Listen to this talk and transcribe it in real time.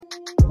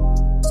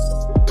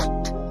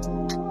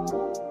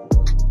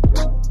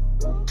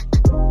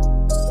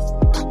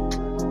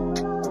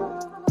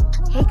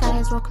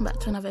welcome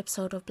back to another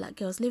episode of Black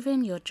Girls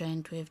Living. You're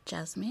joined with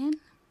Jasmine.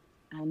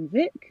 And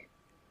Vic.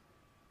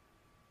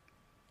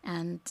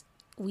 And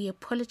we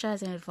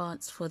apologise in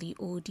advance for the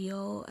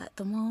audio at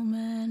the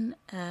moment.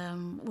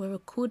 We're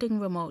recording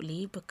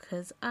remotely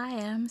because I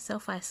am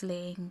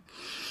self-isolating.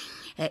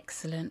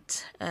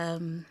 Excellent.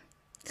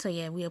 So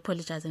yeah, we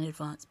apologise in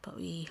advance, but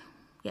we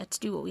had to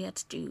do what we had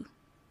to do.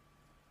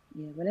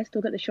 Yeah, well, let's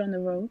still get the show on the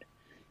road.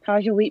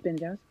 How's your week been,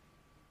 Jazz?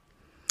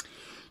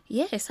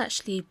 Yeah, it's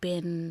actually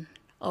been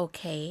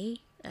okay.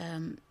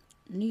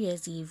 New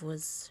Year's Eve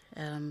was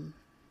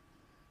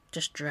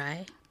just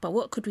dry. But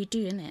what could we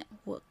do, innit?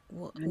 What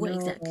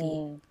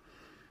exactly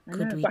could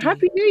we do? But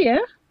Happy New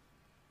Year!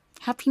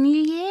 Happy New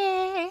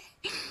Year!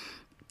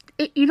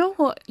 You know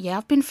what? Yeah,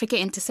 I've been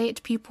forgetting to say it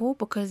to people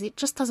because it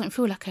just doesn't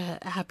feel like a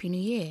Happy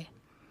New Year.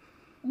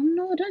 Oh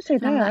no, don't say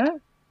that.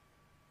 Like,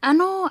 I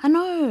know.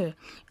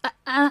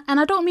 And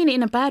I don't mean it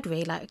in a bad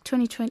way. Like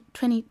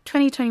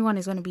 2021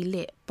 is going to be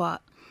lit,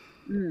 but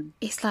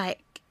it's like,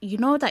 you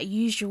know, that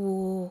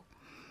usual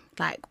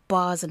like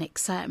buzz and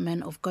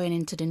excitement of going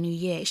into the new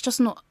year. It's just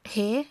not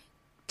here,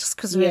 just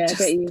because we're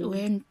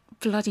in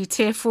bloody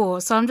tier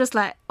 4. So I'm just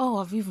like, oh,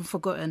 I've even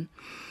forgotten.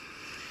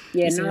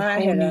 Yeah, it's a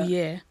whole new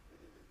year.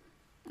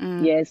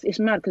 Yes, it's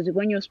mad because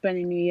when you're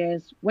spending New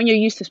Year's, when you're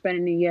used to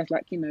spending New Year's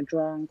like, you know,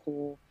 drunk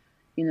or,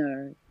 you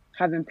know,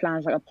 having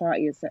plans like a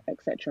party,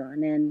 etc.,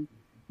 and then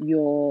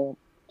you're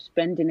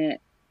spending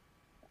it.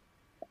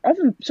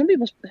 Often, some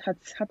people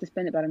had to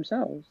spend it by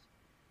themselves.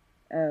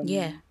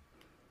 Yeah.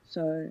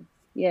 So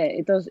yeah,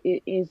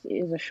 it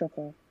is a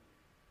shocker.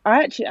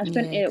 I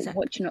spent it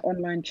watching an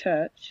online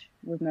church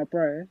with my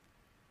bro,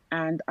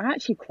 and I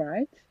actually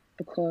cried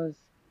because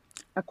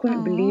I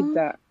couldn't believe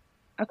that.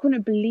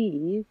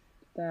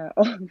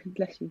 Oh,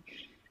 bless you.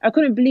 I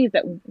couldn't believe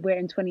that we're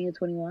in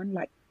 2021.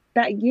 Like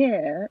that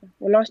year,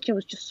 last year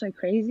was just so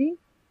crazy.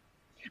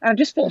 And I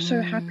just felt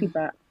so happy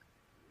that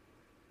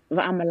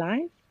I'm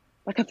alive.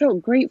 Like I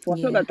felt grateful.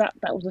 I felt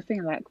that was the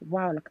thing. Like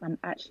wow, like I'm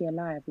actually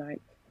alive.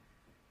 Like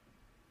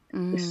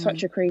it's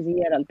such a crazy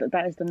year.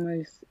 That is the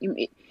most.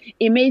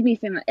 It made me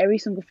think that every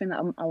single thing that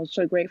I was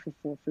so grateful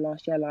for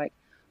last year. Like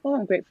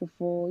I'm grateful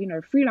for, you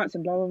know,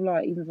 freelancing, blah blah blah.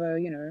 Even though,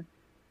 you know,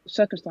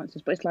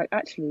 circumstances, but it's like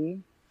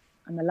actually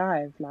I'm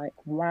alive. Like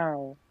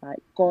wow, like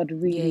God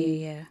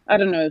really. Yeah. I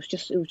don't know. It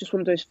was just one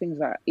of those things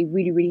that it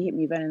really really hit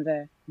me then and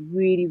there.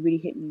 Really really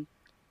hit me.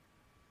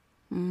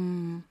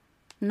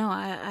 No,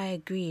 I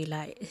agree.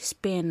 Like it's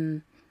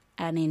been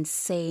an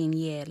insane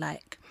year.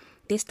 Like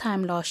this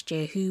time last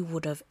year, who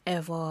would have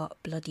ever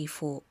bloody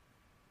thought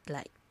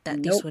like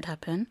that this would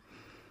happen?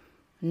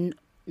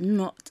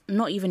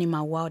 Not even in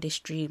my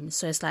wildest dreams.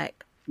 So it's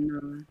like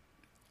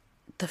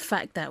the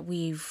fact that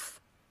we've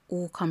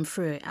all come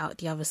through it out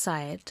the other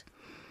side,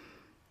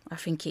 I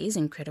think it is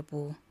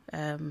incredible.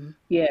 And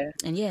yeah,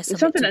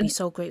 something to be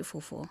so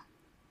grateful for.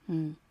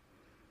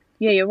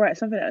 Yeah, you're right.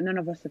 Something that none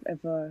of us have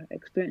ever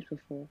experienced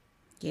before.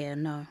 Yeah,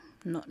 no,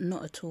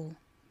 not at all.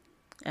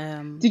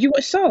 Did you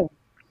watch Soul?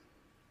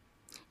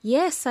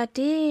 Yes, I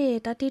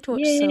did. I did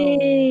watch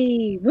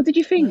Soul. What did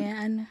you think?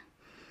 Yeah, and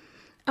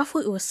I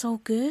thought it was so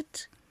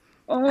good.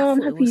 Oh,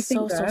 I'm happy you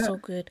think that. So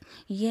good.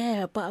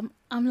 Yeah, but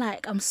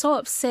I'm so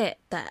upset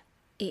that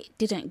it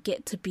didn't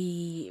get to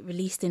be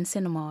released in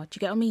cinema. Do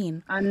you get what I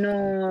mean? I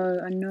know.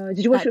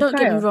 Did you watch it with Don't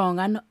get me wrong.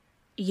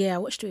 I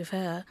watched it with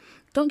her.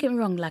 Don't get me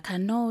wrong. Like I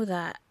know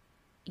that,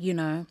 you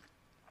know,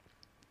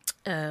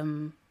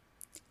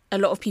 a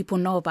lot of people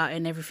know about it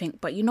and everything,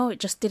 but you know, it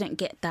just didn't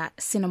get that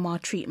cinema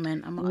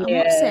treatment. I'm upset.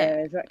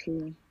 Yeah,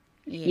 exactly.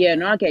 Yeah,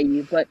 no, I get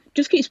you, but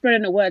just keep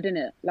spreading the word,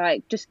 innit?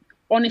 Like, just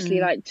honestly,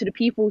 like to the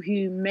people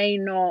who may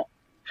not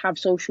have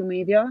social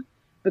media,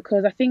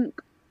 because I think,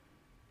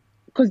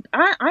 because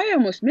I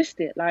almost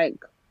missed it,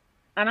 like,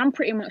 and I'm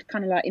pretty much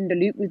kind of like in the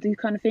loop with these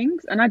kind of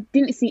things, and I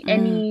didn't see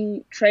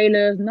any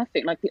trailers,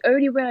 nothing. Like the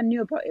only way I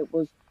knew about it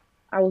was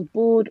I was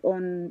bored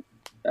on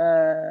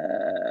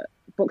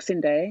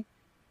Boxing Day,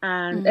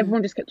 and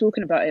everyone just kept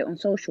talking about it on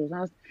socials.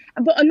 And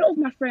but a lot of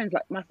my friends,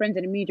 like my friends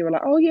in the media, were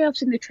like, "Oh yeah, I've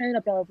seen the trailer,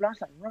 blah blah blah." I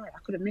was like, right, I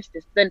could have missed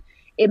this. Then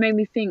it made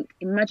me think.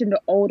 Imagine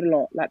the older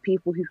lot, like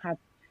people who have,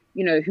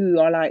 you know, who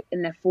are like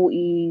in their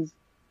 40s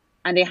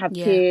and they have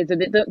kids,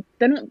 and they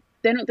don't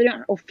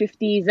or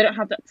 50s. They don't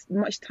have that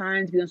much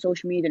time to be on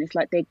social media, and it's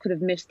like they could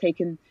have missed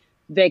taking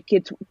their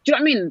kids. Do you know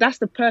what I mean? That's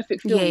the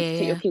perfect film to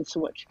take your kids to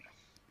watch.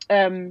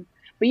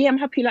 But yeah, I'm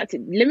happy you liked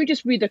it. Let me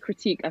just read the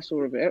critique I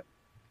saw of it.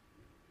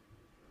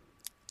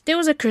 There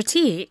was a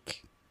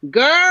critique?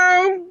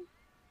 Girl!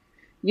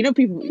 You know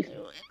people...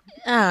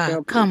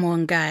 come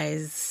on,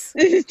 guys.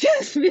 This is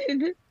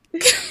Jasmine.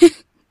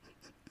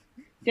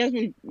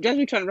 Jasmine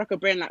trying to rack her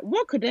brain like,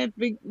 what could they have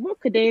been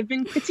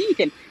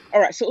critiquing? All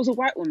right, so it was a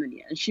white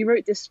woman, and she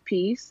wrote this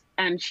piece,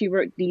 and she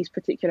wrote these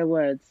particular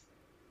words.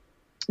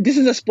 This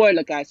is a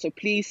spoiler, guys, so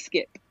please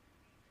skip.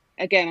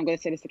 Again, I'm going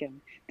to say this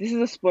again. This is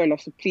a spoiler,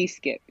 so please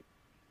skip.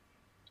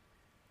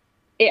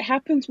 It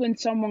happens when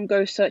someone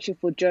goes searching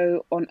for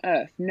Joe on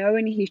Earth,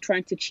 knowing he's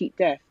trying to cheat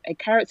death. A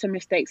character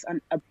mistakes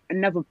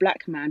another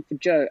black man for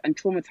Joe and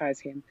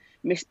traumatizes him.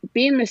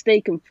 being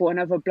mistaken for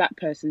another black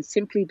person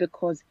simply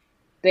because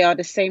they are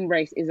the same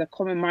race is a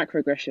common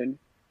microaggression.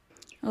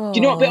 Do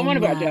you know what bit I'm on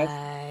about,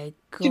 Jazz?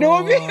 Do you know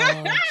what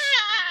I mean?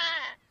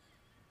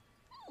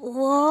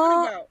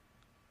 What?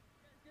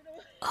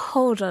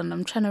 Hold on,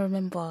 I'm trying to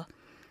remember.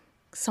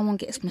 Someone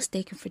gets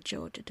mistaken for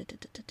Joe. You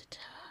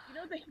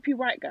know the hippie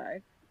white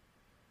guy?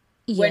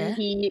 Yeah.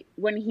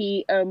 When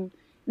he no,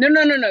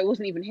 it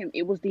wasn't even him.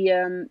 It was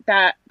the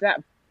that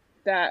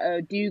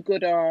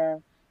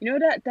do-gooder. You know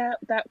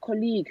that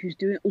colleague who's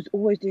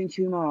always doing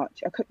too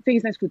much. I think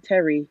his name's called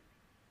Terry.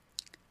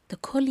 The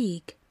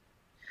colleague.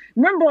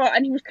 Remember,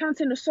 and he was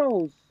counting the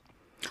souls.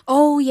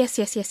 Oh yes.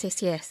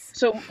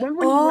 So when he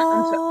went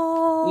on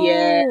to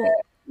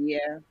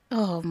yeah.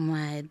 Oh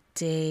my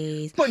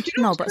days. But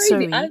you know what's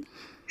crazy? Sorry.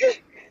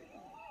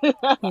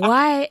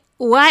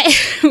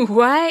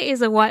 Why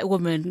is a white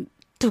woman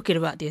talking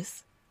about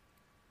this?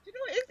 You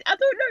know, I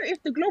don't know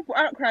if the global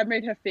outcry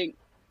made her think,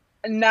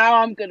 now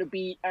I'm gonna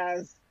be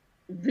as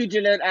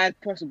vigilant as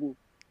possible,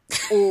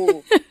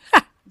 or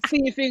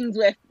see things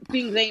where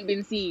things ain't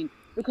been seen.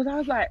 Because I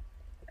was like,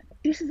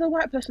 this is a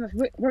white person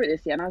that wrote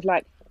this here, and I was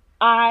like,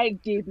 I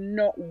did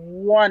not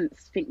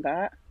once think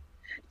that.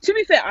 To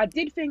be fair, I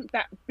did think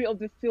that bit of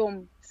the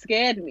film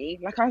scared me.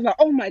 Like, I was like,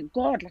 oh my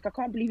God, like, I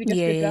can't believe he just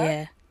did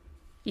that.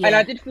 Yeah. And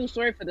I did feel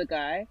sorry for the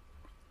guy.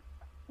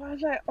 But I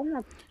was like, oh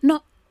my...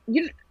 No,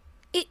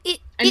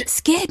 it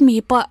scared me,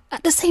 but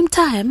at the same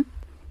time,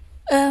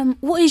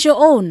 what is your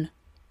own?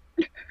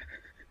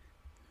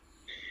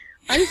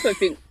 I just don't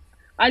think...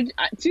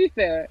 to be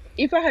fair,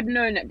 if I had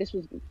known that this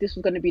was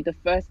going to be the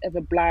first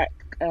ever black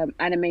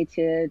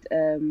animated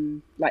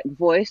like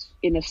voice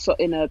in a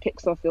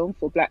Pixar film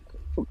for black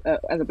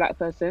as a black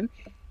person,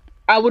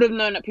 I would have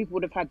known that people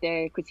would have had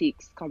their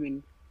critiques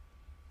coming.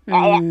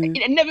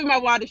 Never in my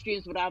wildest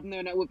dreams would I have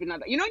known that it would be like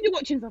that. You know, when you're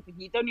watching something,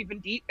 you don't even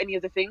deep any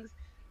of the things.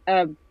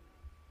 There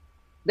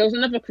was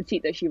another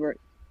critique that she wrote.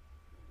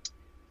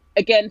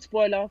 Again,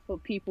 spoiler for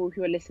people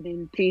who are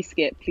listening, please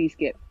skip.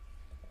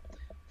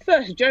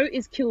 First, Joe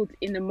is killed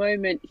in the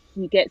moment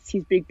he gets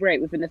his big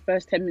break within the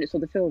first 10 minutes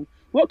of the film.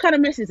 What kind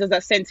of message does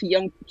that send to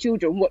young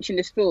children watching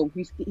this film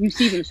who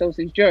see themselves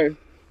as Joe?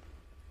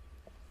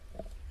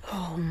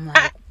 Oh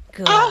my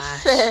God! I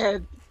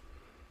said,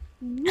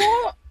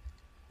 what?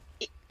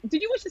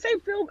 Did you watch the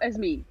same film as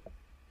me?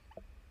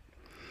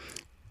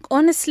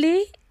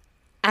 Honestly,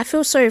 I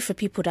feel sorry for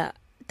people that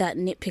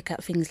nitpick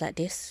at things like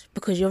this,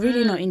 because you're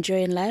really not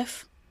enjoying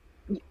life.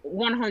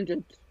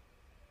 100.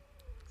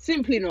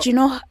 Simply not. Do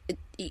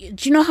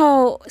you know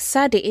how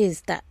sad it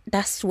is that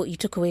that's what you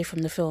took away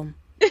from the film?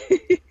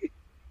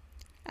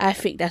 I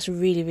think that's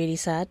really, really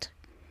sad.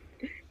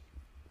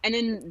 And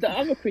then the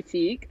other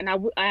critique, and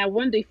I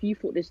wonder if you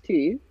thought this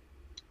too,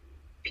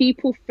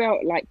 people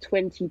felt like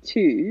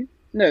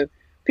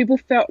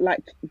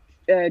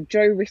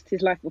Joe risked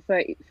his life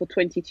for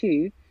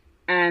 22,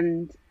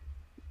 and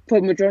for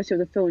the majority of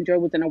the film, Joe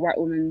was in a white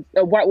woman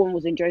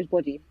was in Joe's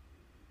body.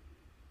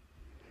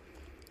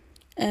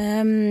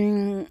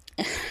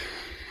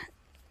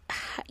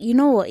 You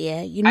know what,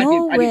 yeah? You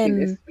know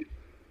when...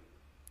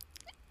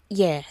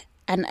 Yeah,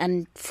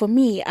 and for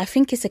me, I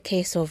think it's a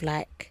case of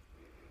like,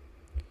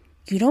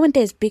 you know when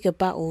there's bigger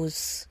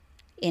battles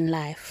in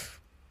life,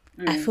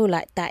 I feel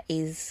like that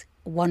is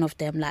one of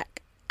them.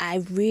 Like, I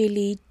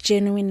really,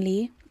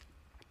 genuinely...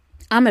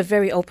 I'm a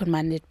very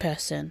open-minded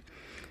person,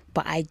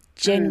 but I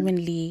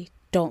genuinely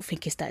don't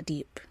think it's that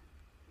deep.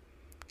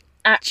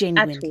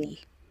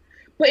 Genuinely.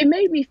 But it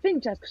made me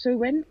think, Jazz, so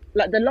when,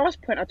 like, the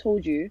last point I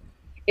told you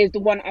is the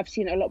one I've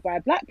seen a lot by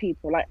black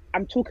people. Like,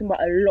 I'm talking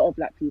about a lot of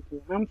black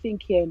people. I'm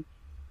thinking,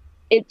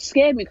 it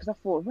scared me because I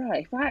thought,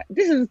 right,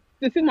 this is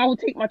the film I would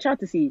take my child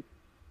to see.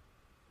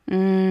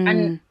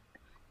 And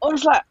I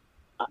was like,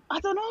 I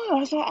don't know. I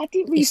was like, I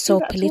didn't really. It's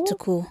so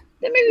political.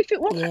 Then made me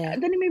think.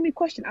 Then it made me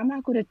question: Am I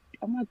a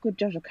good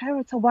judge of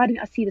character? Why didn't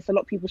I see this? A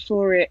lot of people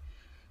saw it,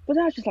 but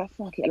then I was just like,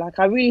 fuck it. Like,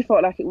 I really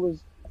felt like it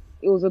was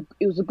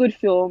a good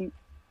film.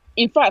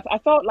 In fact, I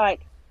felt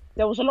like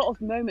there was a lot of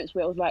moments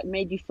where it was like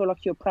made you feel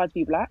like you're proud to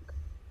be black,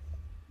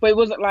 but it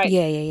wasn't like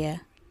yeah.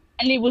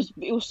 And it was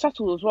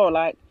subtle as well.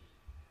 Like,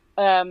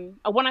 and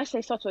when I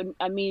say subtle,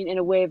 I mean in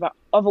a way that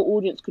other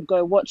audience could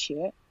go watch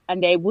it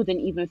and they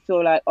wouldn't even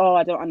feel like, oh,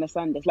 I don't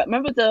understand this. Like,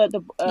 remember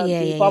the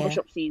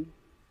barbershop scene?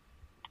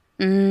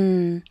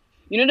 You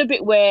know the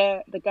bit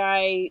where the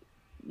guy,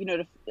 you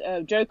know,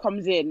 Joe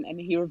comes in and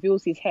he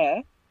reveals his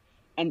hair,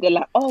 and they're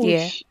like, oh,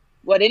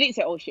 well, they didn't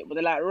say oh shit, but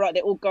they're like, right,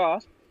 they all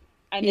gasp.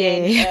 And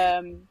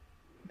then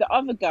the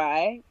other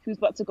guy who's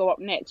about to go up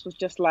next was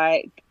just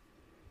like,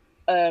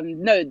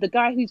 no, the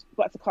guy who's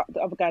about to cut the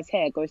other guy's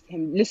hair goes to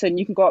him, listen,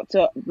 you can go up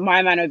to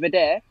my man over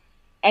there.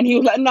 And he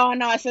was like, no,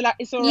 it's all right,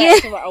 it's all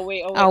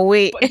right, I'll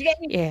wait. But do you know what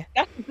I mean? Yeah.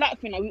 That's the black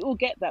thing, like, we all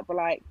get that, but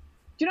like,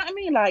 do you know what I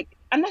mean? Like,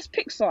 and that's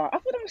Pixar. I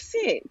thought that was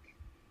sick.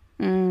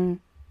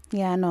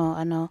 Yeah, I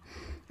know.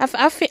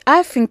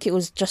 I think it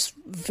was just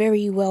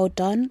very well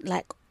done.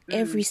 Like,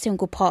 every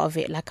single part of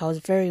it, like, I was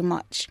very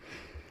much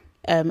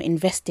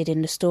invested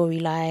in the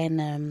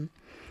storyline.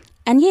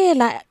 And yeah,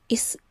 like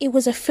it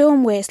was a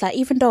film where it's like,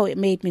 even though it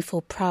made me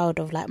feel proud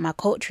of like my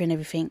culture and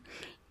everything,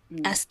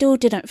 I still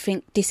didn't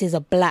think this is a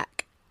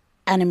black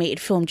animated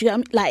film. Do you get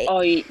what I mean? Like,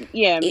 Oh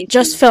yeah, me it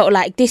just too. felt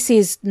like this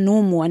is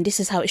normal and this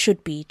is how it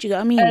should be. Do you get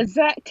what I mean?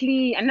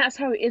 Exactly, and that's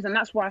how it is, and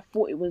that's why I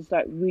thought it was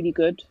like really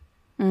good.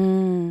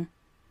 Mm.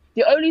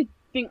 The only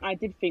thing I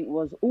did think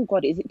was, oh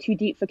God, is it too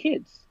deep for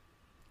kids?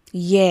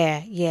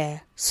 Yeah, yeah.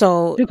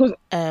 So, Because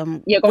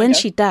yeah, go on, when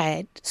Jess.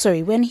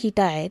 when he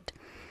died,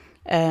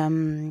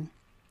 and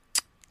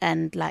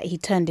like he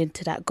turned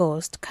into that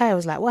ghost, Kai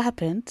was like, "What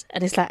happened?"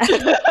 And it's like,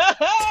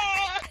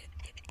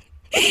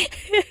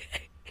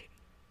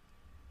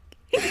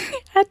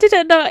 I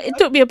didn't know. It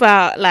took me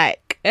about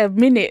like a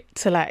minute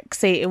to like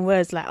say it in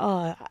words, like,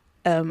 "Oh,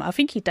 I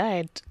think he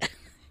died."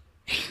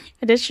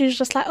 And then she was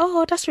just like,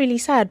 "Oh, that's really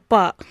sad."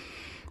 But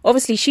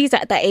obviously, she's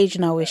at that age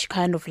now where she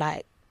kind of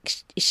like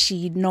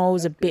she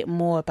knows a bit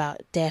more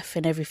about death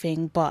and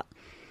everything. But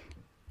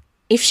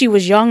if she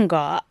was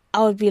younger,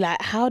 I would be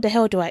like, "How the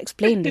hell do I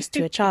explain this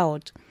to a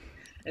child?"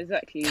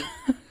 Exactly.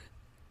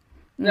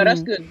 No,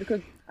 that's good,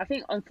 because I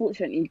think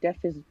unfortunately death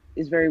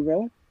is very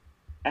real,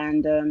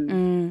 and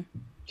do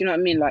you know what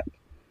I mean? Like,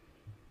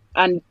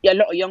 and yeah, a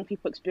lot of young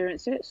people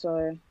experience it,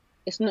 so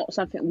it's not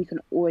something we can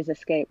always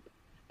escape.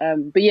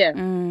 But yeah,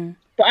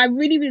 but I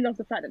really, really love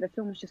the fact that the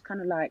film was just kind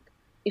of like,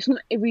 it's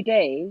not every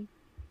day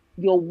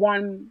your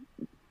one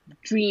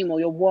dream or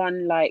your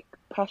one like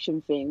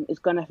passion thing is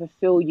gonna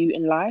fulfill you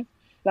in life.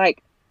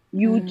 Like,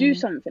 you will do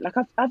something. Like,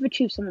 I've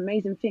achieved some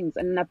amazing things,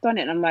 and I've done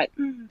it, and I'm like,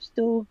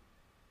 still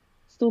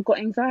got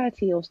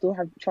anxiety, or still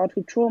have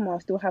childhood trauma,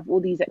 or still have all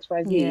these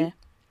XYZ. Yeah.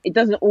 It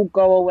doesn't all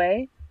go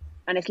away,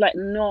 and it's like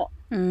not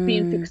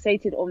being Mm.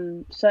 fixated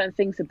on certain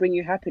things to bring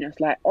you happiness.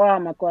 Like, oh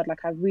my God, like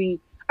I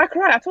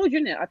cried. I told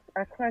you, innit?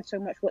 I cried so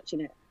much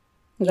watching it,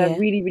 because I Yeah.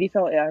 really, really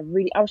felt it.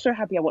 I was so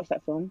happy I watched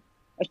that film,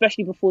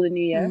 especially before the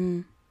new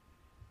year.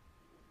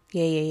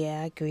 Yeah, yeah,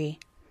 yeah. I agree.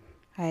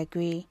 I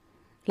agree.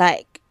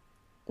 Like,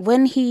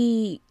 when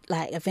he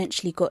like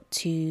eventually got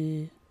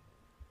to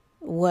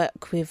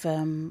work with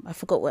I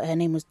forgot what her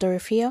name was,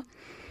 Dorothea.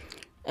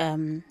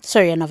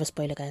 Sorry, another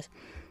spoiler, guys.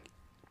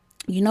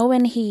 You know,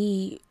 when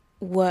he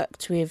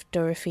worked with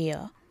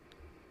Dorothea,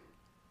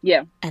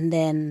 Yeah. and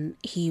then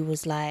he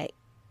was like,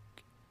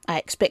 I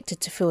expected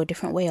to feel a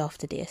different way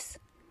after this.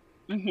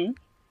 Mhm.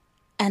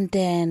 And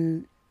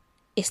then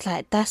it's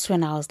like, that's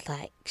when I was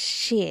like,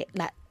 shit.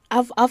 Like,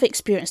 I've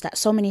experienced that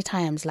so many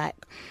times. Like,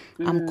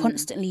 I'm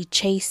constantly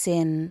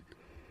chasing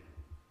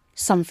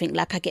something.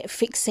 Like, I get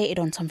fixated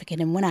on something, and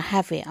then when I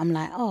have it, I'm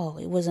like, oh,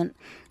 it wasn't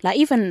like,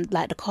 even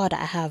like the car that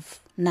I have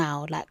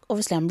now. Like,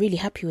 obviously, I'm really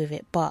happy with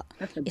it, but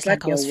That's a it's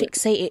like I was Jaguar whip.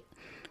 fixated.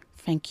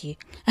 Thank you.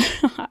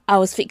 I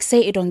was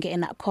fixated on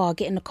getting that car,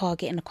 getting the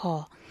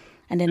car,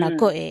 and then I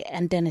got it,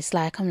 and then it's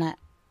like, I'm like,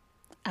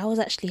 I was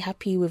actually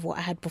happy with what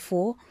I had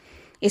before.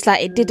 It's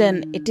like it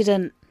didn't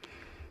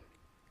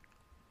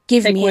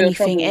give Take me away your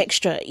anything troubles.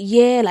 extra.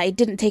 Yeah, like, it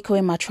didn't take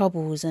away my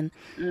troubles. And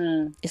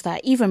Mm. it's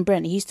like, even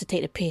Brent, he used to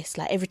take the piss.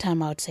 Like, every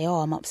time I would say,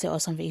 oh, I'm upset or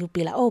something, he would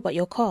be like, oh, but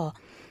your car.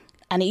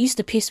 And it used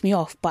to piss me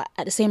off. But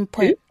at the same Who?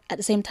 point, at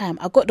the same time,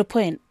 I got the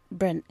point,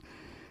 Brent.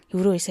 He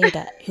would always say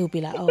that. He would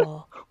be like,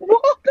 oh,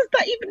 What does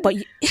that even? but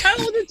you, How are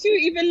the two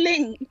even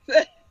linked?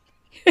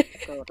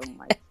 God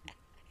almighty.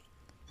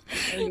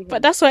 Only but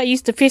him. that's why it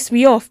used to piss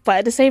me off. But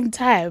at the same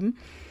time,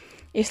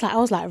 it's like, I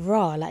was like,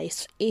 raw. Like,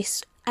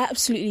 it's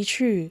absolutely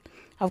true.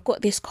 I've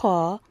got this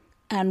car,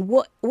 and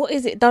what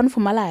is it done for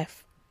my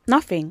life?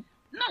 Nothing.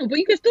 No, but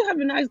you can still have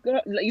a nice car.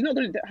 Like, you're not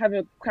going to have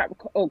a crap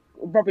or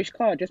rubbish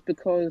car just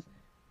because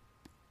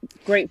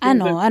great things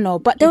don't I know,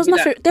 but give you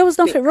that there was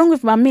nothing fix. wrong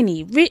with my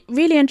Mini.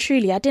 Really and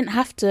truly, I didn't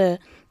have to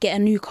get a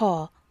new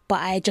car,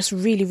 but I just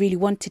really, really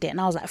wanted it,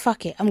 and I was like,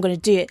 "Fuck it, I'm gonna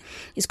do it.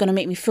 It's gonna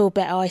make me feel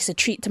better. It's a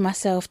treat to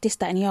myself. This,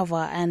 that, and the other."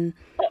 And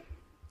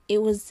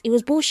it was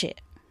bullshit.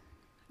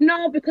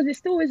 No, because it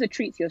still is a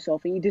treat to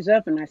yourself, and you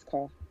deserve a nice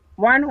car.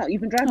 Why not? You've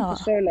been driving for Oh,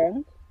 so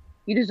long.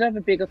 You deserve a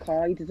bigger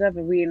car. You deserve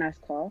a really nice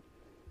car.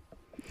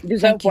 You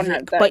deserve thank you, one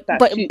Vic. that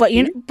suits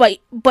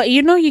you. But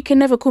you know, you can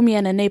never call me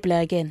an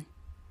enabler again.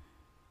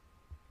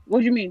 What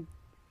do you mean?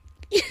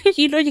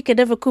 You know, you can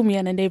never call me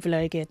an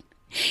enabler again.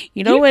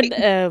 You Do know, you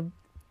think?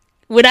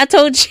 when I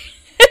told you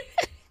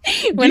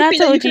Do when you I think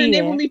that you told can you,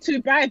 enable yeah. me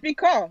to buy a big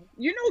car?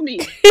 You know me.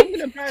 I'm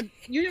gonna buy.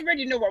 You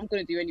already know what I'm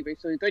gonna do anyway,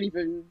 so don't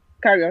even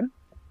carry on.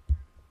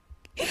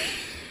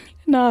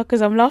 No,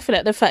 because I'm laughing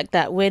at the fact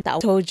that when I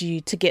told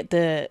you to get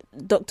the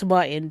Dr.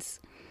 Martens,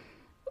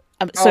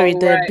 I'm sorry, Oh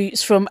the right.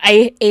 boots from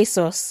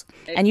ASOS,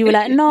 and you were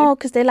like, no,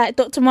 because they're like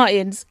Dr.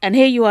 Martens, and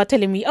here you are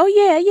telling me, oh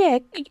yeah, yeah,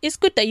 it's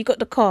good that you got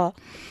the car.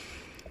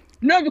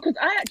 No, because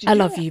I actually, I do you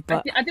know love what? you,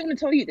 but I didn't want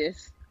to tell you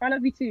this. I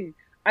love you too.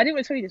 I didn't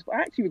want to tell you this, but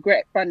I actually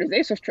regret buying those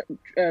ASOS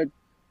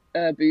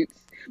boots.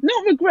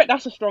 Not regret.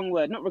 That's a strong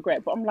word. Not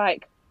regret. But I'm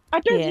like, I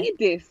don't yeah, need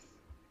this.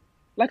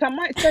 Like, I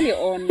might sell it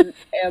on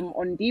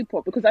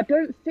Depop, because I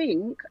don't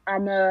think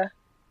I'm a.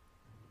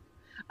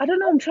 I don't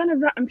know. I'm trying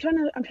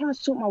to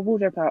sort my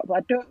wardrobe out, but I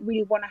don't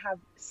really want to have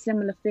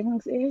similar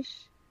things ish.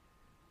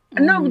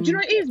 No, do you know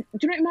what it is? Do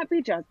you know what it might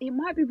be, Jazz? It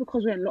might be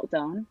because we're in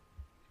lockdown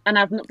and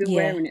I've not been Yeah.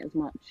 wearing it as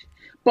much.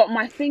 But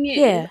my thing is,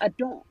 Yeah.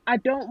 I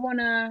don't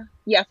wanna.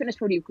 Yeah, I think it's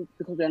probably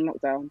because we're in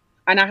lockdown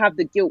and I have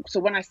the guilt. So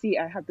when I see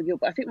it, I have the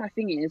guilt. But I think my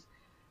thing is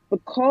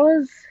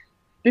because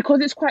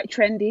it's quite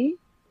trendy.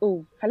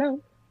 Oh,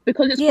 hello.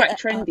 Because it's quite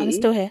Yeah, I'm trendy.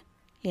 still here.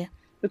 Yeah.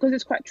 Because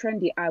it's quite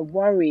trendy, I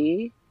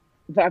worry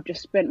that I've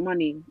just spent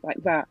money like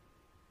that.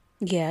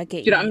 Yeah, I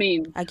get Do you know what I you.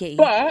 mean? I get you.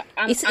 But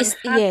I'm It's happy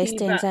the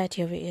that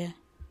anxiety of it, yeah.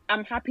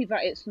 I'm happy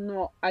that it's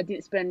not. I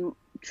didn't spend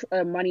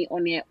money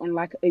on it on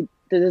like the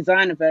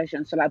designer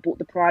version. So like, I bought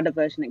the Prada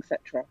version,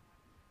 etc.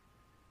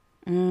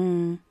 Do you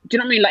know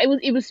what I mean? Like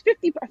it was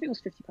 50. I think it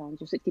was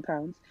 £50 or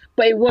 £60,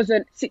 but it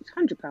wasn't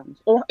 £600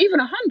 or even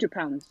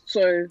 £100.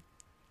 So let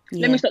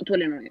me Yeah. stop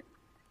dwelling on it.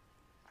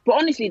 But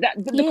honestly, the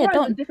Yeah,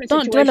 car is a different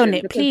don't dwell on situation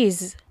it, because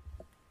please.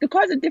 the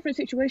car is a different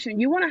situation.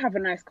 You want to have a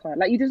nice car,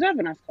 like you deserve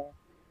a nice car.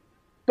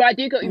 But I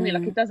do get what you mean.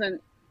 Like it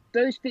doesn't.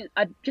 Those things.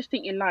 I just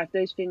think in life,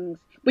 those things.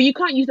 But you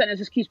can't use that as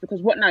an excuse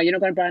because what now? You're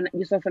not going to buy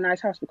yourself a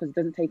nice house because it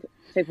doesn't take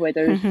away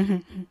those.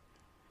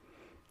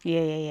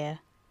 Yeah.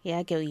 Yeah,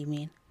 I get what you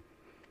mean.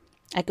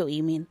 I get what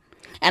you mean.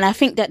 And I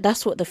think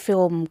that's what the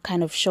film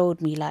kind of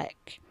showed me.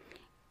 Like,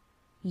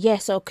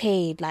 yes,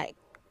 okay, like,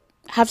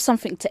 have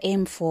something to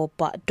aim for,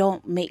 but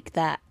don't make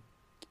that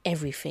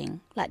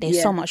everything. Like,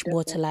 there's so much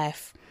more to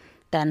life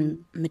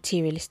than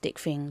materialistic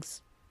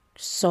things.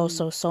 So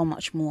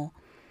much more.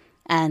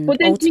 And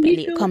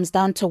ultimately, it comes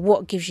down to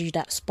what gives you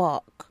that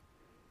spark.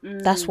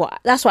 That's what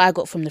I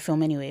got from the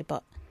film anyway.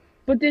 But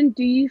then,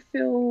 do you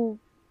feel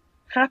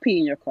happy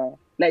in your car?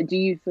 Like, do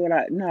you feel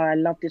like, no, I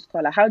love this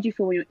car? Like, how do you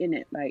feel when you're in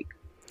it? Like,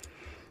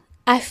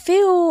 I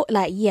feel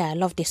like, yeah, I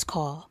love this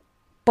car,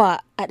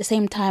 but at the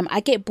same time,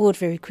 I get bored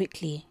very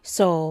quickly.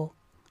 So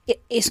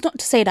it's not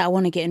to say that I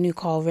want to get a new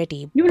car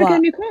already. You want to get a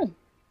new car?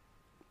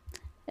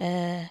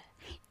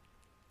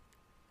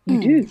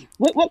 You do.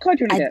 What car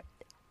do you want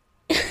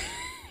to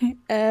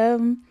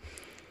get?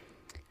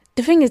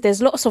 The thing is,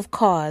 there's lots of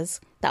cars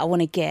that I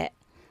want to get,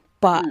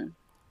 but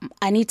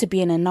I need to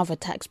be in another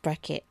tax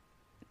bracket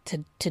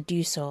to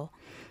do so.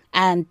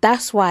 And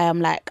that's why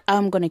I'm like,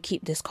 I'm going to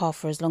keep this car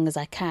for as long as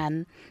I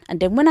can. And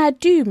then when I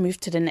do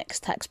move to the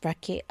next tax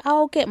bracket,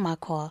 I'll get my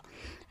car.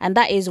 And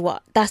that's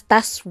what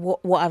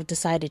I've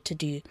decided to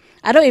do.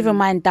 I don't even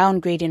mind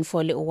downgrading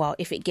for a little while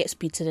if it gets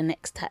me to the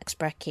next tax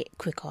bracket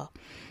quicker.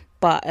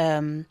 But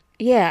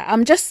yeah,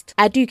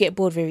 I do get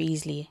bored very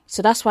easily.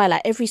 So that's why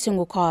like every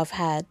single car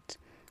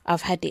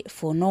I've had it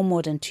for no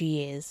more than 2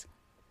 years.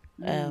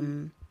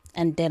 And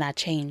then I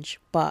change.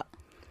 But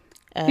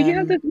did you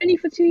have the Mini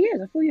for 2 years?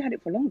 I thought you had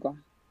it for longer.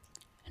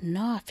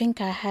 No, I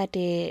think I had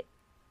it.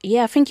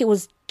 Yeah, I think it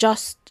was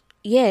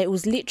it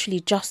was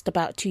literally just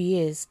about 2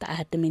 years that I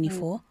had the Mini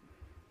for.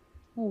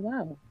 Oh,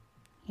 wow.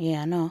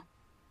 Yeah, I know.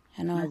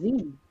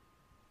 Azim.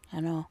 I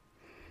know.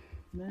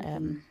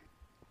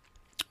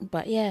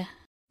 But yeah.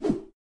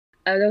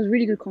 There was a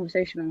really good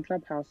conversation on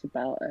Clubhouse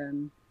about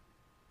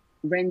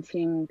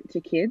renting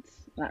to kids,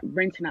 like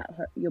renting out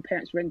your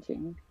parents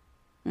renting,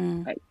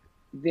 like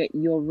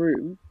your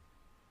room.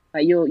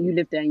 Like you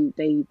live there and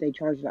they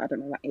charge you, like, I don't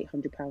know, like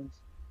 £800.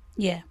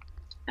 Yeah.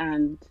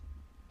 And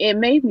it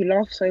made me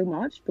laugh so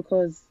much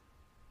because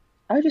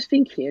I was just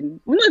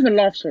thinking, well, not even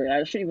laugh, sorry,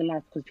 I shouldn't even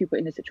laugh because people are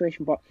in this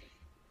situation, but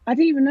I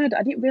didn't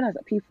realise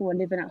that people were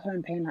living at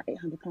home paying like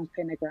 £800,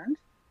 paying their grand.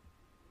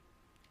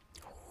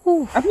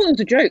 Oof. I thought it was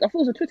a joke. I thought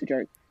it was a Twitter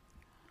joke.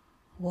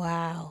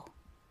 Wow.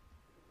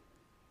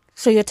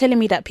 So you're telling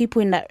me that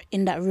people in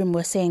that room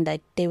were saying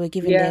that they were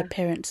giving their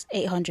parents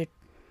 800?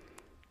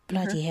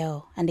 Bloody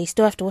hell. And they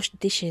still have to wash the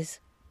dishes.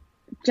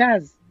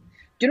 Jazz,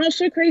 do you know what's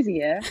so crazy,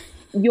 yeah?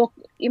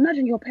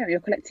 Imagine your parent, you're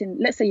collecting,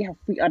 let's say you have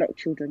 3 adult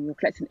children, you're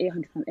collecting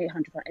 £800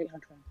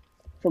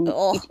 from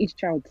each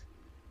child.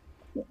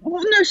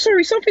 Oh, no,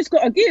 sorry, something's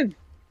got to give.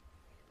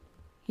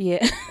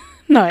 Yeah.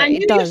 No, and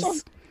it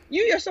does.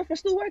 You yourself are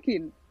still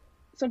working.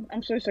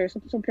 I'm so sorry,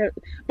 some parents,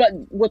 but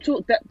we're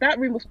that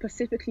room was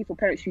specifically for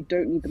parents who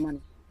don't need the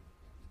money.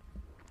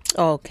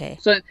 Oh, okay.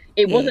 So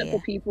it wasn't for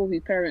people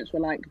whose parents were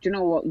like, do you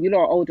know what? You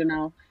lot are older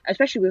now,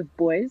 especially with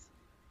boys.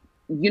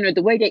 You know,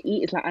 the way they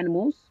eat is like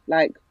animals.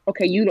 Like,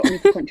 okay, you lot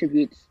need to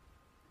contribute.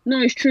 No,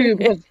 it's true.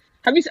 Because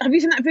have you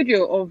seen that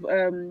video of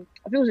I think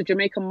it was a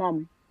Jamaican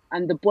mum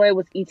and the boy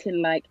was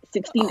eating like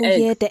 16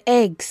 eggs. Yeah, the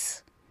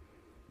eggs.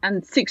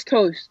 And 6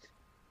 toast.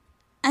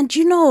 And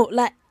you know,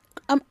 like,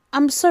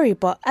 I'm sorry,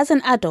 but as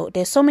an adult,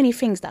 there's so many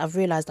things that I've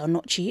realised are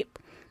not cheap.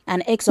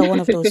 And eggs are one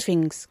of those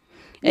things.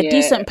 A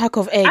decent pack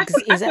of eggs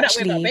is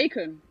actually... that way about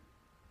bacon.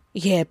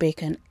 Yeah,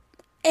 bacon.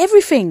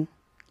 Everything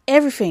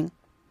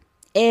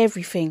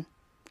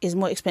is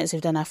more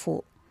expensive than I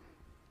thought.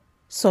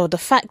 So the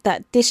fact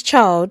that this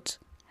child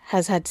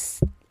has had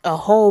a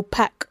whole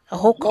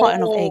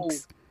carton of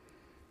eggs.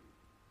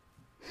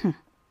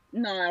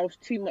 No, I was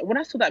too much. When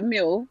I saw that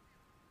meal,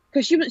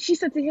 because she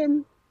said to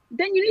him,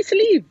 then you need to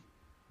leave.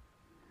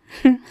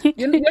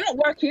 You're not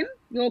working.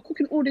 You're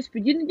cooking all this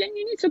food. Then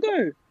you need to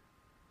go.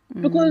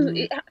 Because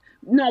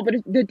but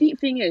the deep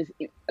thing is,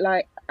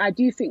 like, I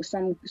do think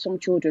some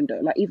children though,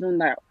 like even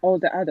like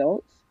older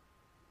adults,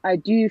 I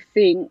do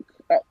think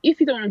if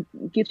you don't want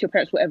to give to your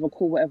parents whatever,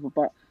 cool, whatever.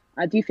 But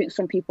I do think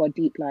some people are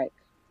deep. Like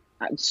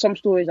some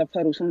stories I've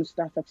heard or some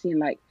stuff I've seen,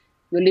 like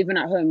you're living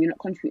at home, you're not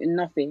contributing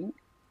nothing,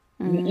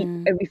 you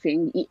eat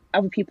everything, you eat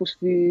other people's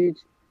food,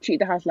 treat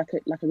the house like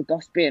a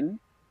dustbin,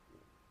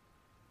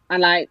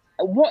 and like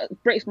what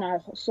breaks my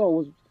soul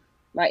was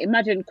like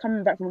imagine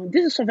coming back from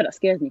this is something that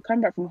scares me.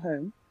 Coming back from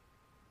home,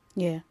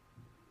 Yeah.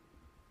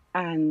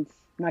 and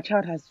my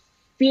child has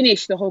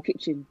finished the whole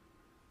kitchen.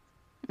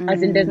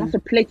 As in, there's not a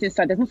plate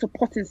inside, there's not a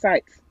pot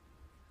inside.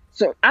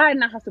 So I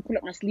now have to pull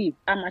up my sleeve,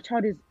 and my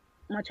child is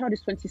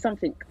 20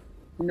 something.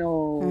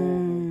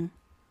 No,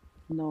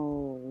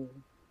 no.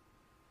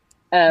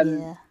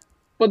 Yeah.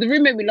 But the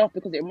room made me laugh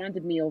because it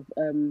reminded me of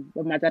when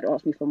my dad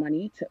asked me for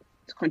money to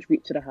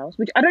contribute to the house,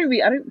 which I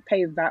don't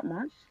pay that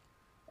much,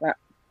 like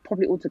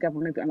probably altogether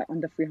maybe like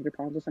under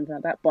 £300 or something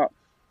like that. But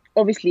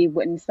obviously,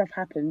 when stuff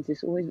happens,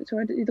 it's always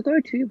the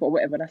go-to. But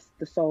whatever, that's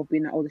the soul of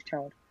being an oldest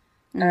child.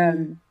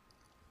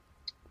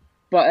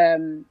 But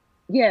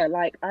yeah,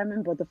 like I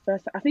remember the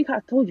first. I think I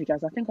told you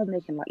guys. I think I was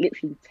making like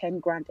literally 10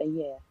 grand a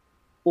year,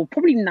 or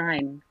probably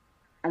 9.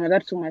 And my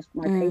dad saw my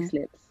pay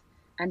slips,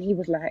 and he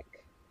was like,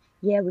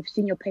 "Yeah, we've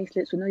seen your pay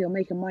slips. We know you're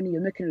making money.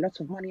 You're making a lot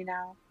of money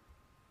now."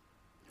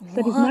 I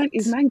said,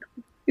 "Is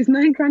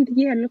 9 grand a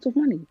year a lot of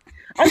money?"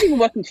 I was even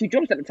working 2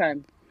 jobs at the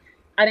time.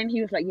 And then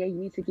he was like, "Yeah, you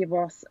need to give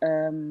us." I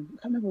can't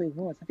remember what it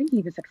was. I think he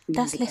even said £300.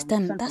 That's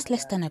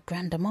less than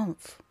 £1,000 a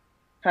month.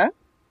 Huh?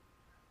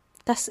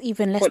 That's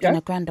even less than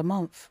 £1,000 a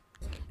month.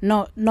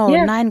 No,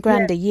 yeah, 9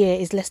 grand a year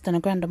is less than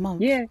 £1,000 a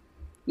month. Yeah,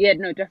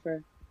 no,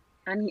 definitely.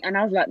 And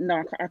I was like, no,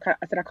 I can't.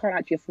 I said I can't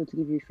actually afford to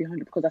give you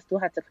 300 because I still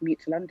had to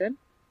commute to London.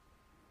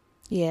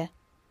 Yeah.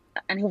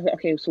 And he was like,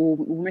 okay, so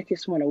we'll make it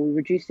smaller, we'll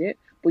reduce it,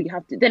 but you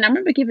have to. Then I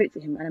remember giving it to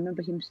him, and I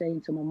remember him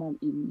saying to my mom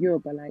in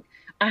Yoruba, like,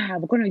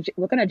 we're gonna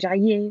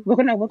jaye,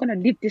 we're gonna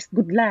live this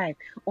good life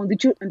on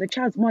the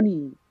child's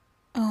money.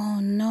 Oh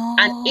no!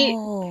 And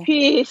it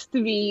pissed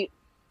me.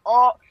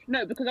 Oh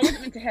no, because I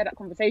wasn't meant to hear that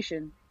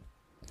conversation.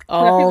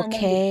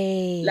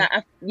 Okay. They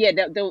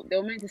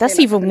were meant to. That's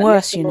say, even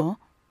worse, you know.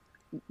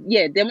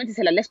 Yeah, they were meant to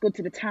say like, let's go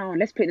to the town,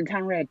 let's paint the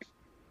town red,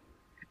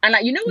 and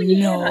like you know when you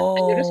hear that,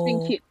 and you're just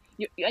thinking.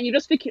 You're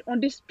just thinking on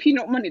this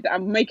peanut money that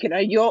I'm making,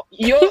 and you lot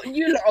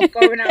are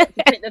going out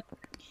to take the.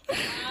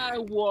 I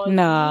was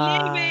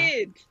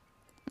livid.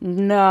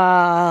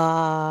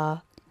 Nah.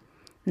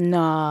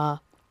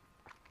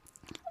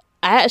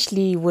 I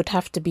actually would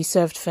have to be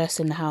served first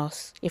in the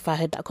house if I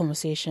had that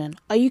conversation.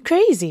 Are you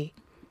crazy?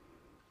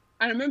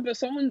 I remember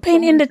someone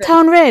painting the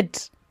town red.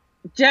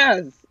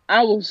 Jazz,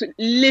 I was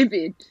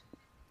livid.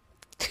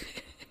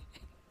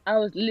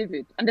 And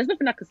there's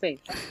nothing I could say.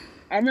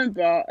 I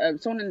remember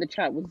someone in the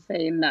chat was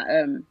saying that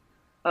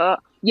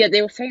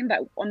they were saying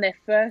that on their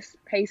first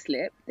pay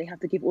slip they have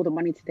to give all the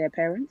money to their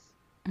parents.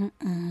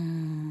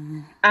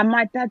 And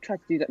my dad tried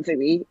to do that to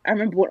me. I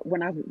remember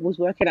when I was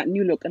working at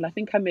New Look, and I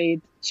think I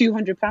made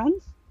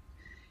 £200,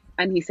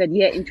 and he said,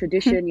 yeah, in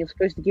tradition you're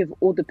supposed to give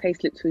all the pay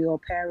slip to your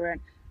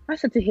parent. I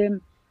said to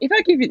him, if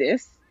I give you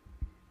this,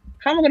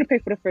 how am I going to pay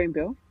for the phone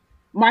bill,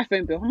 my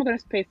phone bill? How am I going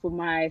to pay for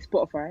my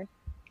Spotify?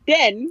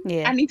 Then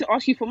I need to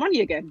ask you for money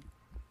again.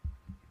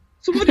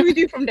 So what do we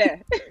do from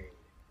there?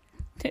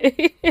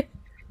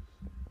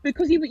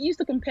 Because he used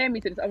to compare me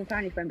to this other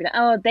family friend, be like,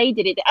 "Oh, they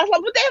did it." I was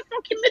like, "But they're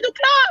fucking middle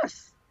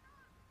class."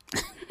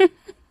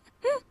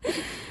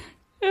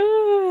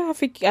 I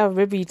think I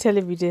remember you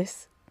telling me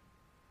this.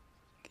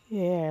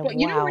 Yeah, but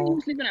you know when you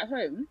was living at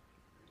home,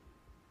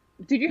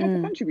 did you have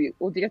to contribute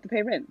or did you have to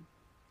pay rent?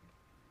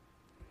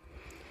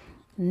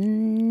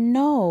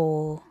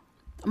 No,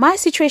 my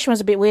situation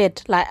was a bit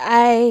weird. Like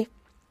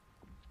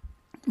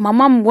my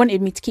mum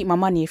wanted me to keep my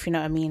money, if you know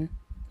what I mean.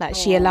 Like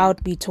she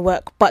allowed me to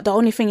work, but the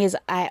only thing is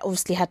I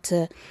obviously had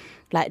to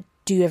like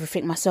do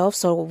everything myself.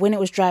 So when it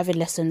was driving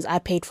lessons, I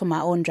paid for my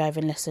own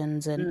driving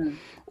lessons and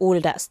all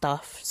of that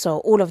stuff. So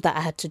all of that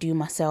I had to do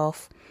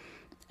myself.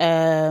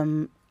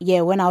 When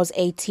I was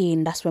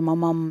 18, that's when my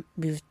mum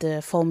moved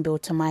the phone bill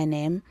to my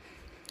name.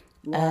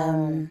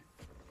 Wow.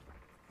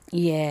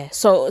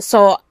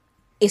 So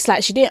it's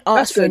like she didn't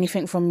ask for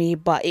anything from me,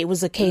 but it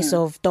was a case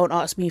of don't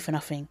ask me for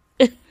nothing.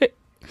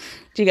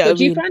 Do you get what I mean?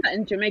 Do you find that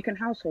in Jamaican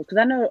households?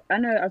 Because I know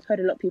I've heard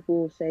a lot of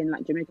people saying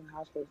like Jamaican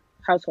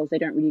households they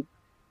don't really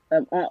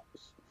ask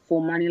for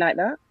money like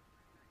that.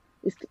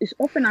 It's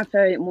often I've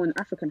heard it more in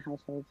African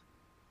households.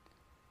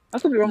 I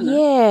could be wrong.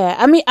 Yeah,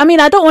 I mean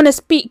I don't want to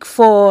speak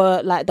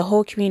for like the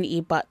whole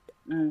community, but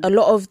a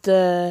lot of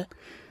the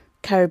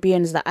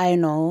Caribbeans that I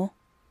know,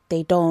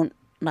 they don't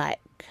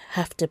like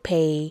have to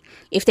pay.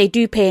 If they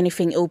do pay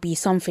anything, it'll be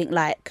something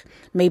like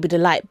maybe the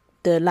light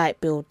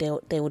bill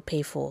they would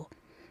pay for.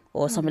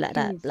 Or something like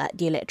that, like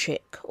the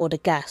electric or the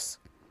gas.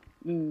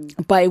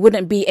 But it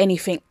wouldn't be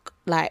anything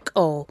like,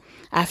 I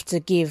have to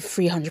give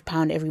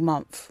 £300 every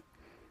month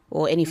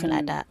or anything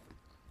like that.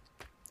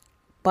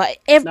 But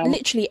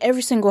literally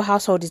every single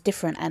household is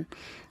different, and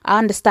I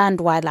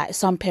understand why like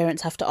some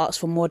parents have to ask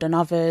for more than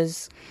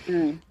others.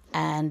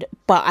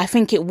 But I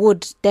think it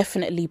would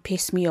definitely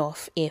piss me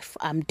off if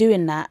I'm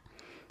doing that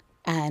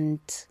and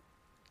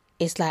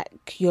it's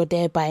like you're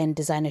there buying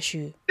designer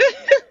shoe.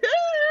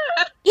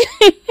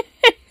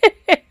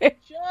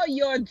 Sure,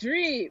 your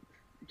drip.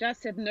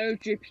 Just said no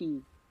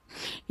drippy.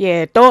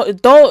 Yeah,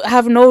 don't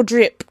have no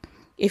drip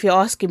if you're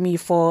asking me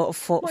for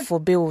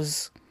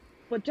bills.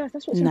 But just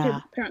that's what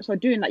some parents are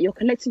doing. Like you're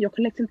collecting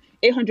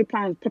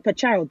 £800 per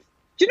child.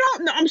 Do you know?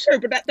 No, I'm sorry,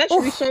 but that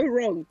should be so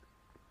wrong.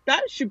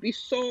 That should be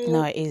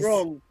so it is.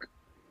 wrong.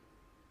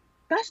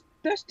 That's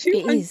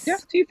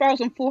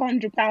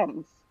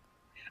 £2,400.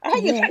 I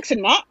hope you're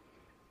taxing that.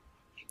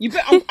 You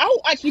bet.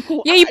 I'll actually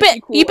call. Yeah, you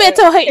better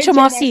tell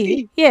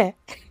HMRC. Yeah.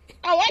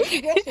 I'll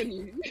actually go on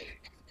you.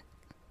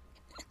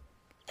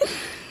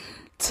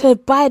 To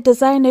buy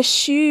designer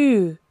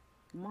shoe.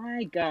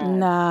 My God.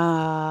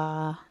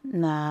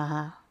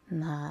 Nah.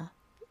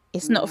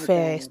 It's not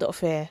fair. It's not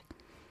fair.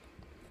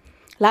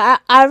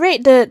 Like I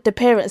rate the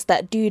parents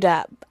that do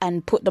that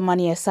and put the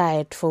money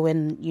aside for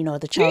when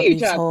the child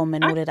leaves home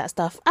and all of that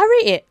stuff.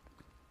 I rate it.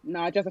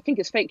 No, I think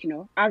it's fake.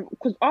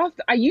 Because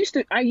after I used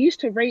to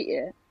rate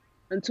it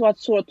until I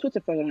saw a Twitter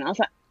photo and I was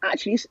like,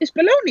 actually, it's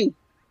baloney.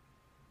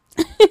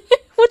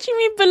 What do you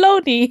mean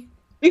baloney?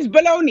 It's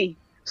baloney.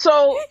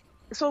 So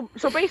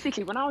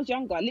basically, when I was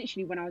younger,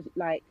 literally when I was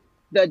like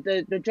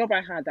the job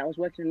I had that I was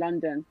working in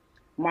London,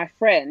 my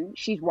friend,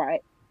 she's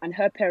white, and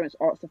her parents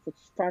asked her for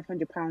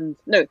 £500.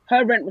 No,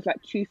 her rent was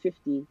like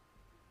 £250,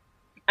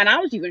 and I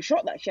was even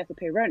shocked that she had to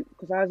pay rent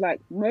because I was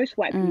like, most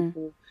white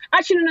people.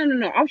 Actually,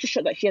 no. I was just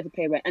shocked that she had to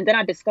pay rent, and then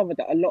I discovered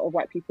that a lot of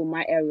white people in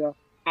my area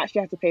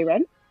actually had to pay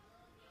rent.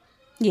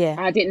 Yeah,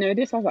 I didn't know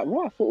this. I was like,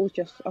 wow, I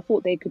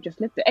thought they could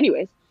just live there.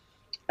 Anyways,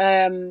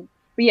 but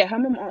yeah, her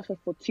mum asked her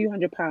for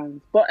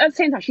 £200, but at the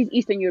same time, she's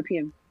Eastern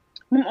European.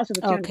 Mum asked her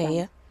for £200. Okay,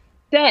 yeah.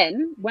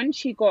 Then when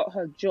she got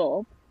her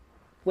job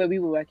where we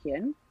were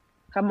working,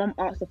 her mum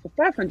asked her for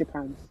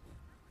 £500,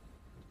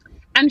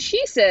 and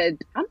she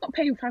said, "I'm not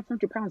paying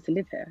 £500 to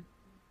live here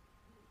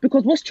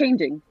because what's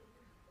changing?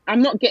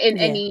 I'm not getting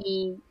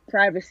any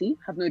privacy.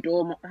 Have no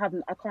door.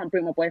 I can't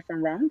bring my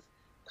boyfriend round.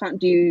 Can't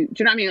do. Do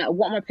you know what I mean? Like,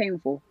 what am I paying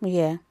for?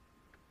 Yeah.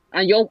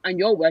 And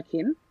you're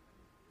working.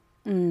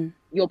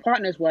 Your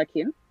partner's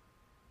working.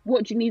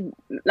 What do you need?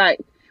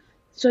 Like,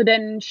 so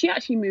then she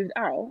actually moved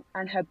out,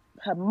 and her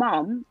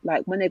mum,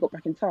 like when they got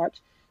back in touch,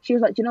 she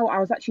was like, "You know what? I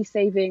was actually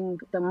saving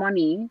the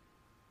money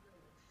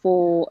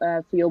for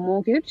your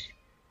mortgage,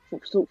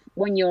 so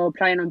when you're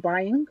planning on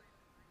buying."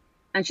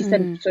 And she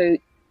said, "So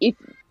if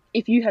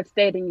you had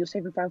stayed and you're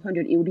saving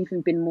 500, it would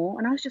even been more."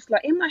 And I was just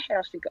like, in my head, I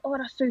was thinking, "Oh,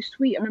 that's so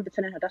sweet." I remember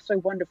telling her, "That's so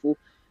wonderful."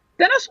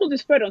 Then I saw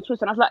this photo on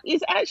Twitter, and I was like,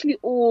 "It's actually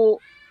all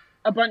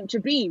a bunch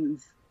of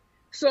beans."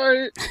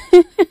 So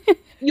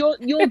you're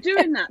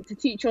doing that to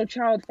teach your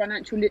child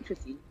financial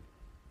literacy.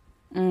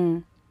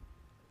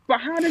 But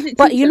how does it?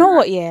 But you know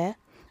what? Yeah,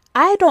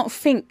 I don't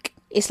think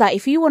it's like,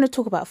 if you want to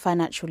talk about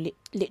financial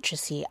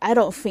literacy, I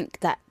don't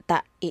think that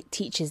it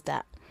teaches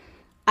that.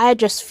 I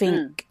just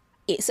think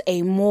it's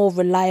a more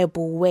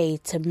reliable way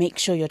to make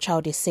sure your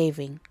child is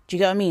saving. Do you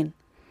get what I mean?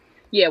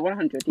 Yeah,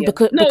 100. Yeah.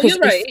 Because you're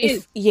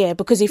right.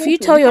 Because if you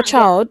tell your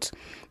child,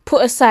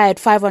 put aside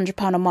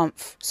 £500 a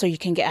month so you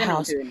can get a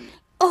house,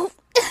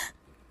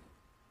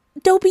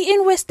 they'll be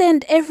in West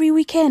End every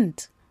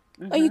weekend.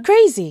 Are you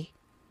crazy?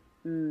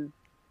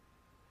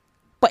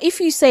 But if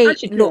you say,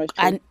 "Look,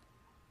 I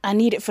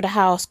need it for the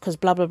house because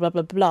blah blah blah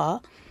blah blah,"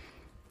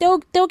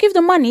 they'll give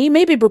the money,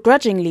 maybe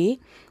begrudgingly.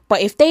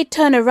 But if they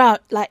turn around,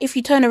 like if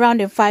you turn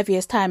around in 5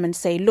 years' time and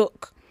say,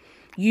 "Look,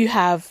 you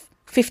have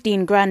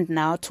 15 grand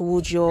now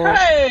towards your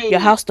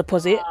house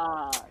deposit,"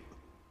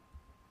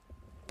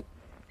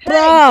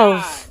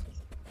 bruv,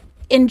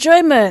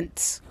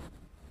 enjoyment.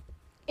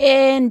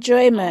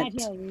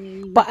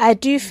 But I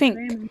do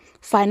think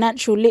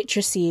financial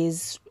literacy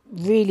is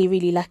really,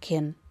 really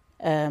lacking.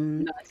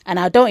 And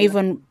I don't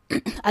even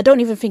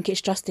think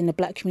it's just in the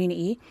black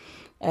community.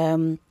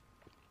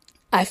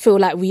 I feel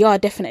like we are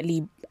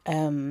definitely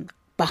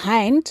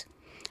behind.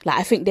 Like,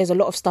 I think there's a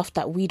lot of stuff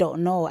that we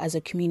don't know as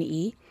a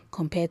community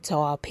compared to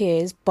our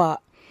peers,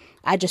 but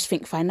I just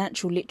think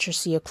financial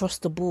literacy across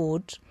the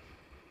board,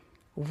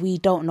 we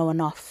don't know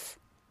enough,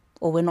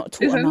 or we're not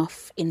taught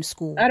enough in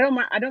school. I don't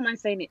mind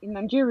saying it. In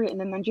Nigeria, in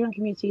the Nigerian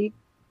community,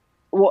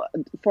 I'm not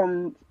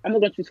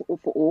going to speak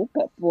for all,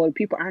 but for the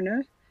people I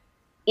know,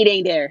 it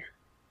ain't there.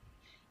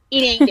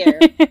 It ain't there.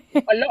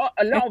 a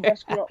lot of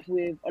us grew up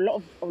with a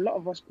lot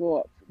of us grew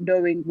up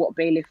knowing what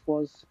bailiff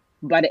was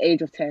by the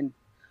age of 10.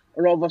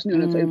 A lot of us knew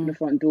not to open the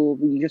front door.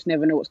 You just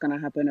never know what's going to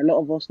happen. A lot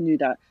of us knew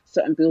that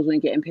certain bills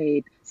weren't getting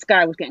paid.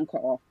 Sky was getting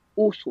cut off.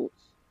 All sorts.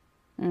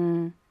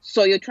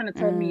 So you're trying to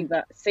tell me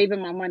that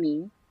saving my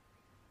money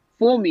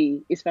for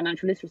me is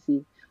financial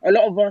literacy. A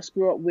lot of us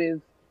grew up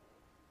with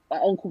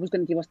our uncle was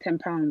going to give us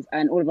 £10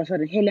 and all of a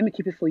sudden, "Hey, let me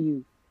keep it for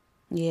you."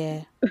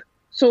 Yeah.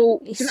 So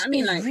do you know what I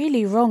mean? It's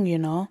really wrong, you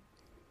know.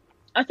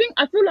 I feel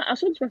like I was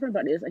talking to my friend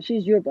about this, and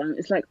she's Yoruba. And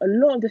it's like a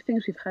lot of the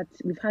things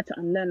we've had to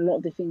unlearn. A lot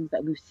of the things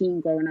that we've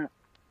seen growing up.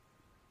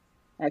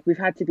 Like, we've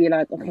had to be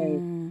like, okay,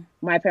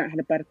 my parent had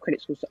a bad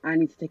credit score, so I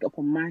need to take it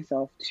upon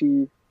myself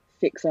to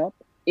fix up.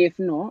 If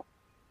not,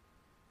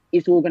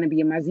 it's all going to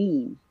be a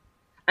mazine.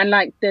 And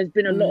like, there's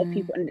been a lot of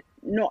people, and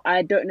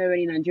I don't know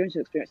any Nigerians who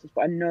experience this,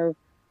 but I know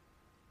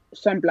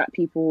some Black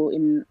people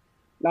in,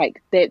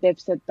 like, they've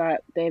said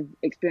that they've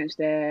experienced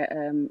their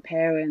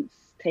parents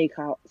take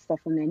out stuff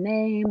on their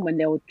name when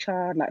they were a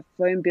child, like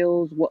phone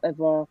bills,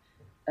 whatever.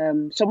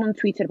 Someone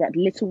tweeted about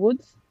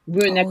Littlewoods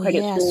ruined their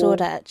credit score. I saw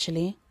that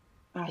actually.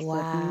 I said,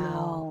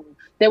 no.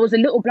 There was a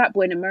little Black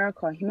boy in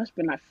America. He must have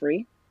been like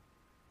 3.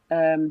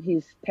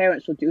 His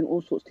parents were doing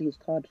all sorts to his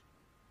card,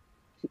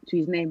 to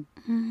his name.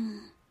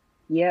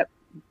 Yep,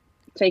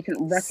 racking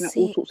up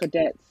all sorts of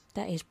debts.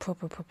 That is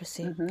proper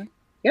sick.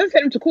 You have to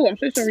take them to court. I'm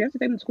so sorry. You have to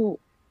take them to court.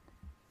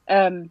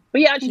 But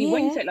yeah, actually,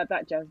 when you say it like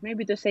that, Jazz,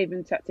 maybe the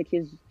saving tactic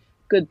is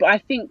good. But I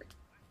think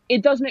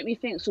it does make me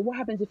think. So what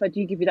happens if I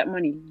do give you that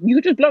money? You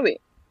could just blow it.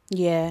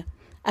 Yeah,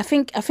 I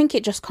think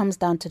it just comes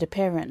down to the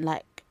parent.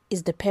 Like,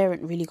 is the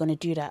parent really going to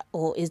do that,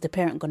 or is the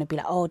parent going to be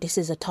like, oh, this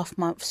is a tough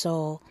month,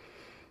 so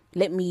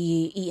let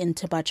me eat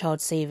into my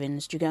child's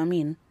savings? Do you get what I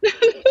mean?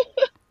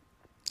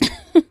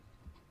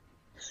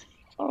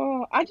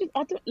 Oh, I don't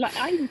like.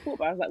 I even thought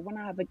about it. I was like, when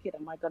I have a kid,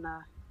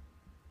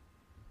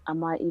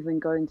 am I even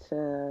going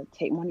to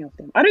take money off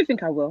them? I don't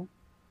think I will.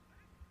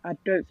 I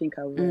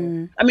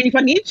mean, if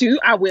I need to,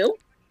 I will.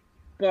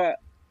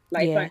 But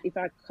like, if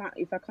I'm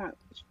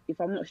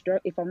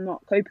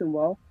not coping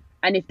well,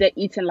 and if they're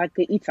eating like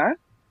they eater,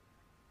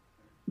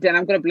 then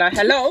I'm gonna be like,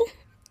 hello,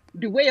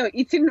 the way you're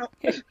eating,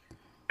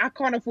 I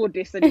can't afford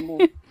this anymore.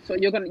 So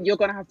you're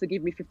gonna have to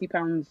give me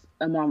 £50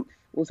 a month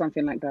or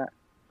something like that.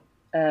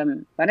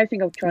 But I don't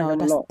think I'll try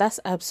them a lot. That's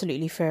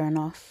absolutely fair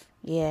enough.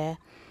 Yeah,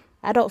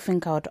 I don't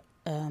think I would.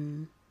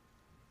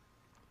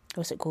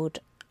 What's it called?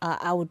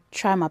 I would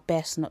try my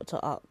best not to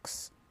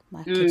ask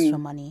my kids for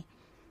money.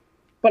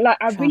 But like,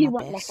 I really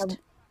want, like,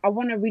 I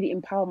want to really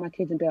empower my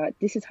kids and be like,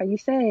 this is how you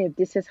save.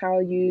 This is how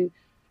you,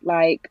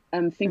 like,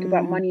 think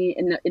about money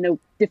in a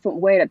different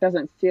way that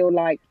doesn't feel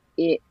like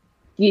it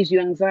gives you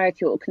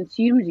anxiety or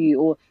consumes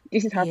you. Or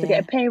this is how to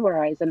get a pay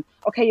rise. And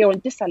okay, you're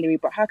on this salary,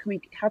 but how can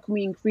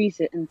we increase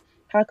it? And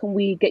how can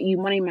we get you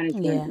money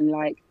management? And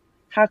like,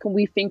 how can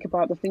we think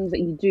about the things that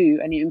you do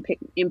and it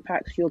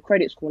impacts your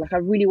credit score? Like, I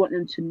really want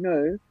them to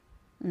know.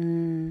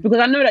 Because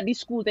I know that these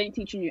schools ain't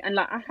teaching you, and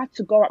like, I had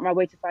to go out my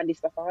way to find this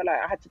stuff out.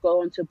 Like, I had to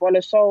go onto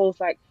Bola Souls,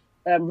 like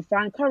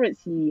refined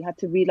currency. Had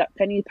to read like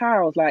Penny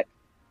Powell's. Like,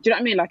 do you know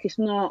what I mean? Like, it's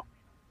not.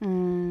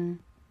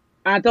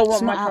 I don't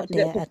want my out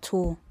there at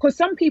all. Because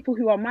some people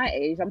who are my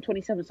age, I'm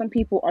 27. Some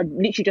people are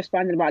literally just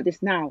finding about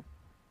this now.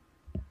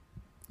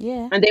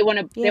 Yeah. And they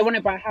want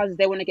to buy houses.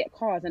 They want to get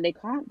cars, and they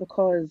can't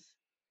because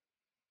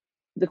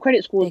the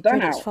credit score is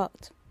done out.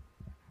 Fucked.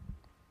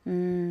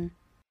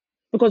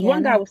 Because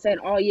one guy was saying,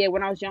 "Oh yeah,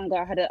 when I was younger,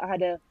 I had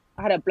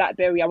a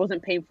BlackBerry. I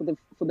wasn't paying for the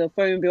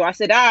phone bill." I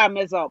said,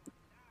 mess up,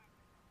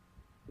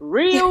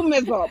 real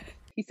mess up.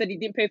 He said he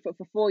didn't pay for it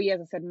for 4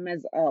 years. I said,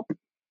 mess up.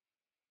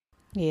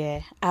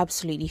 Yeah,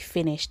 absolutely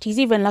finished. He's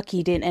even lucky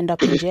he didn't end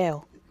up in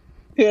jail.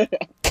 He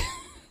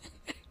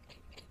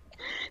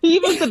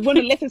even said when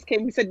the letters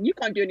came, he said, "You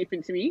can't do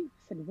anything to me."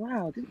 I said,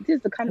 "Wow, this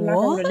is the kind of life I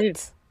want to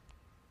live."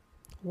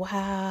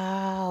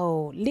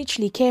 Wow,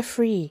 literally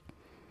carefree.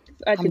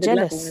 I'm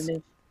jealous.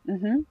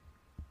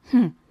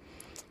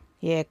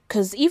 Yeah,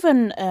 because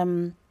even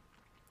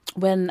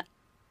when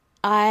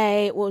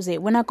I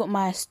got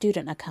my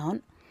student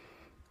account,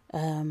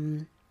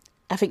 I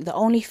think the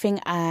only thing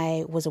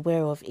I was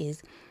aware of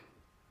is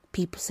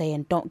people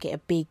saying don't get a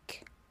big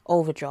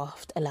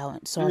overdraft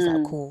allowance. So I was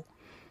like, cool.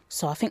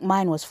 So I think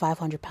mine was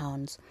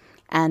 £500,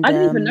 and I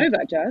didn't even know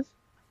that, Jazz.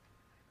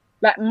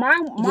 Like,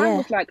 mine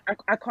was like,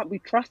 I can't be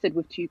trusted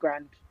with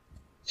 £2,000,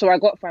 so I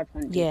got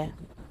 500. Yeah,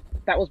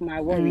 that was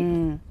my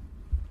worry.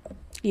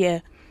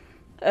 Yeah,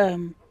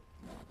 and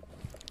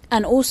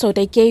also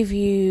they gave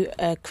you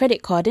a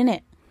credit card, innit?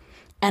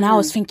 And I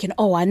was thinking,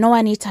 oh, I know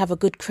I need to have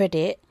good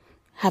credit.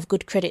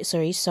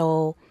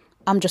 So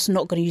I'm just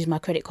not going to use my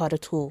credit card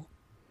at all.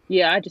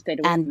 Yeah, I just stayed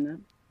away from that.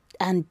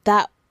 And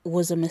that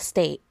was a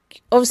mistake.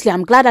 Obviously,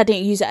 I'm glad I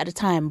didn't use it at the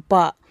time,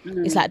 but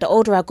it's like the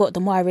older I got, the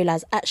more I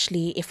realised,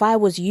 actually, if I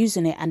was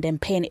using it and then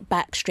paying it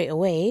back straight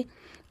away,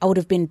 I would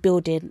have been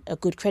building a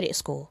good credit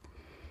score.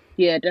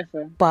 Yeah,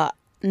 definitely. But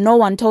no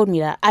one told me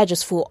that. I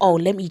just thought, oh,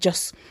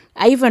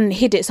 I even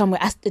hid it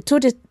somewhere.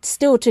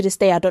 Still to this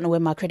day, I don't know where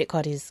my credit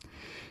card is.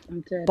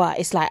 I'm dead. But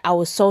it's like, I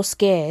was so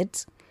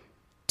scared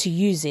to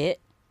use it,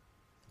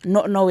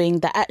 not knowing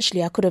that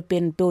actually I could have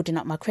been building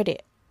up my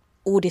credit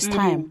all this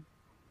time.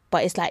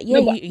 But it's like,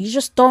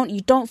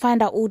 you don't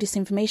find out all this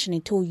information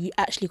until you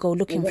actually go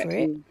looking for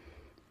it.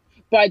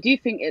 But I do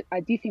think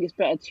it's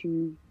better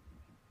to.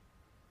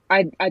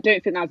 I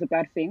don't think that's a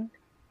bad thing.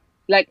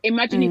 Like,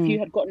 imagine if you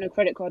had gotten a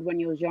credit card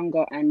when you was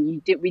younger and you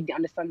didn't really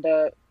understand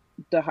the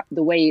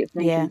way it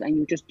functions, and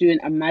you were just doing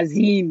a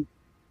mazine.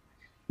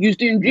 You was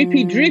doing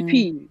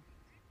drippy.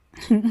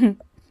 But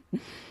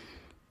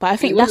I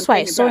think that's why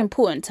it's so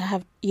important to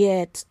have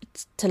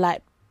to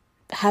like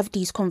have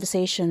these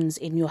conversations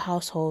in your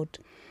household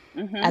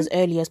as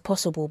early as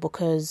possible,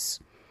 because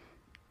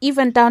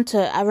even down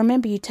to, I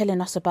remember you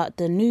telling us about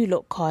the New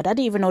Look card. I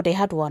didn't even know they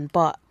had one,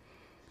 but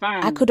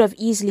I could have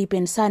easily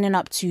been signing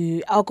up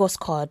to Algos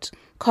card,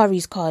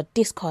 Curry's card,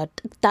 this card,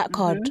 that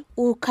card,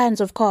 all kinds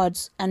of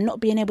cards, and not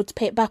being able to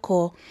pay it back,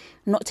 or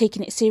not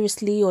taking it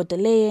seriously, or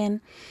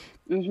delaying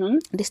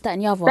this, that,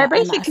 and the other. They're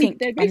basically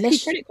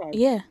credit cards.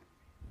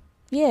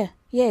 Yeah,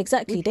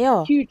 exactly. With they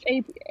are huge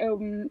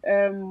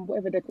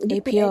whatever they're called.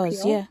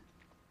 APRs.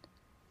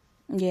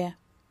 Yeah.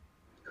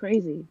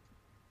 Crazy.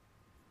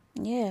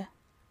 Yeah.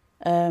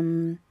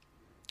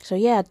 So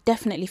yeah, I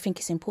definitely think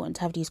it's important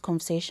to have these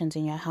conversations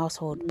in your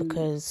household,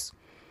 because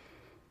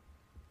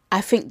I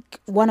think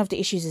one of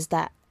the issues is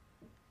that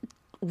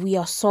we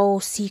are so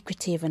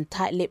secretive and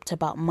tight-lipped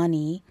about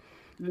money.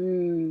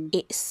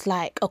 It's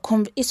like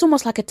it's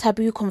almost like a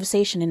taboo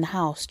conversation in the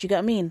house. Do you get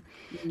what I mean?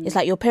 It's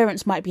like your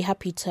parents might be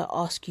happy to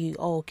ask you,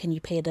 oh, can you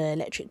pay the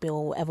electric bill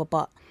or whatever,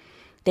 but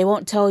they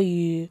won't tell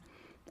you,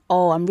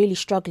 oh, I'm really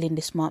struggling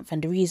this month,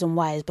 and the reason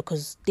why is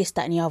because this,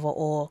 that, and the other,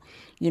 or,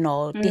 you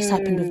know, this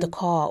happened with the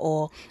car,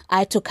 or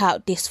I took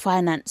out this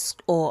finance,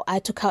 or I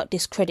took out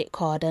this credit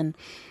card and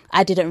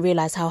I didn't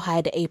realize how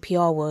high the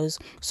APR was.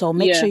 So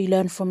make sure you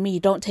learn from me.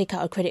 Don't take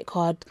out a credit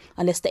card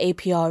unless the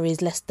APR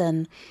is less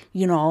than,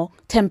 you know,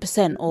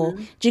 10%. Or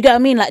do you get what I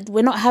mean? Like,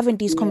 we're not having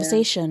these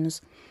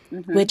conversations.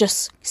 We're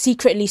just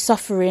secretly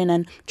suffering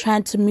and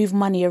trying to move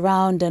money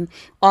around and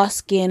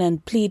asking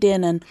and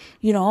pleading and,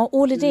 you know,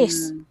 all of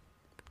this.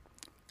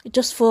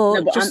 Just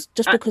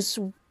because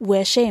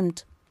we're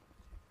ashamed.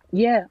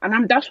 Yeah,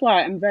 and that's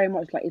why I'm very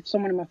much like, if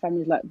someone in my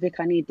family is like, Vic,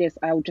 I need this,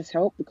 I will just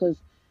help, because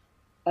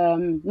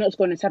not to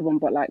go on a sad one,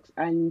 but like,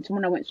 and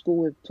someone I went to school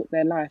with took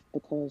their life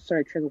because,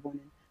 sorry, trigger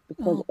warning,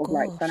 because of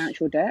like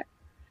financial debt,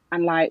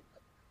 and like,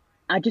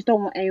 I just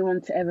don't want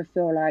anyone to ever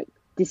feel like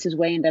this is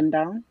weighing them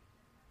down,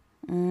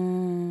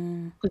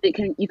 because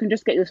you can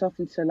just get yourself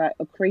into like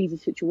a crazy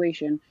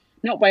situation,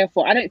 not by your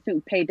fault. I don't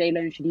think payday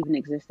loans should even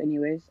exist,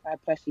 anyways. I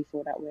personally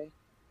feel that way.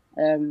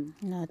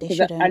 No, they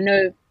shouldn't. I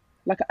know,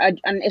 like, and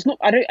it's not.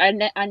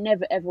 I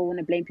never ever want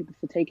to blame people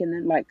for taking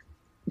them. Like,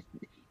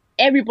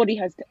 everyone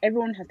has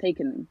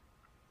taken them.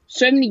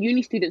 So many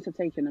uni students have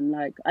taken them.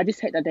 Like, I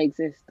just hate that they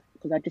exist,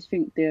 because I just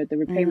think the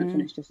repayments on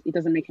it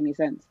doesn't make any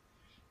sense.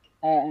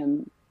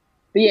 But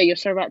yeah, you're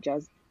so right,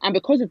 Jazz. And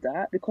because of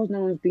that, because no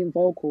one's being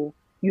vocal,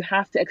 you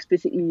have to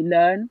explicitly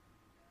learn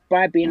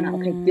by being like,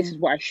 okay, this is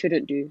what I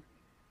shouldn't do.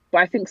 But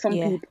I think some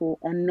people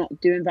are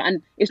not doing that,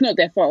 and it's not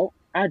their fault.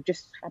 I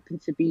just happen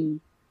to be,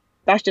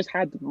 that's just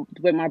how the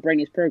way my brain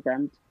is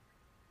programmed.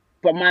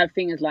 But my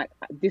thing is like,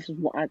 this is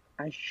what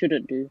I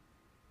shouldn't do.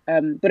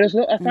 But there's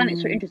I find it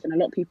so interesting. A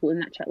lot of people in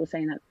that chat were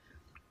saying that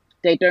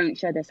they don't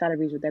share their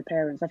salaries with their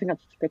parents. I think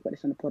I've spoken about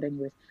this on the pod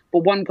anyways.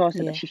 But one girl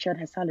said that she shared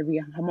her salary,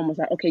 and her mom was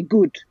like, okay,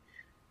 good.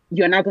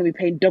 You're now going to be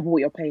paying double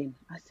what you're paying.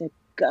 I said,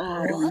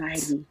 God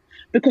almighty.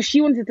 Because she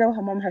wanted to tell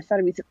her mom her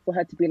salary for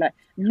her to be like,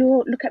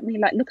 look at me,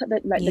 like, look at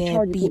the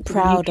child you be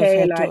proud UK, of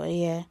her like,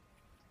 daughter,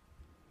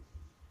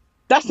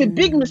 That's a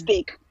big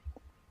mistake.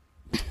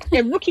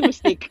 A rookie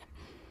mistake.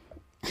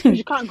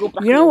 You can't go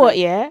back. You know what,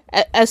 yeah?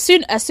 As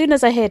soon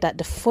as I heard that,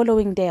 the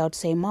following day I'd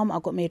say, Mom, I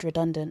got made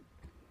redundant.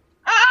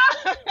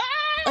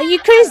 Are you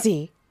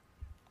crazy?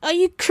 Are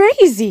you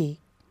crazy?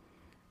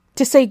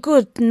 To say,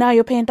 good, now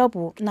you're paying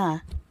double. Nah.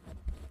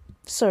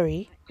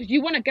 Sorry. Because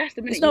you want to gas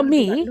them. It's not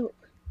me. Like, look.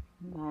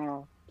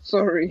 Nah,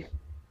 sorry.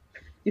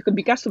 You can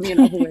be gassing me in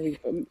other ways.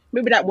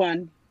 Maybe that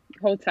one.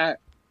 Hold tight.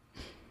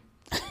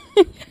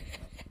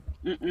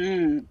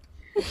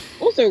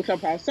 Also,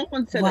 Clubhouse,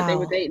 someone said that they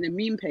were dating a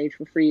meme page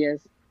for 3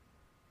 years.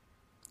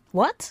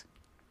 What?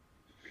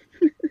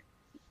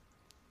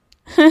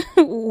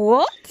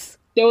 What?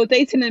 They were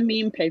dating a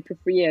meme page for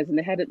 3 years, and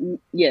they had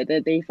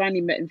they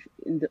finally met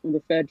on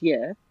the third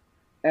year.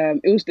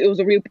 It was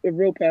a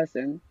real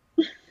person.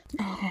 She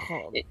found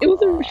out it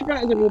was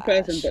a real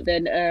person, but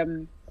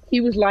then he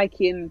was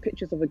liking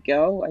pictures of a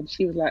girl, and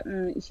she was like,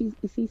 is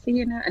he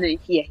seeing her? And then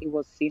he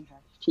was seeing her.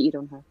 He cheated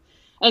on her.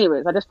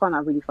 Anyways, I just found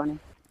that really funny.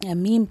 A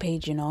meme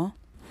page, you know,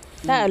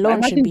 that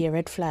alone should be a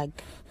red flag.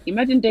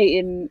 Imagine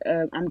dating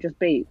I'm Just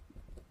Bait,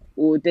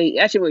 or date.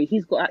 Actually, wait,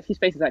 his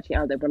face is actually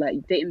out there, but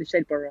like dating the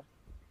Shade Borough.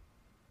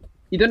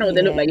 You don't know what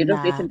they look like. You're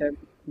just dating them.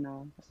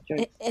 No, that's a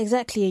joke.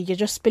 Exactly. You're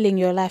just spilling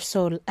your life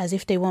soul as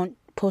if they won't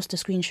post the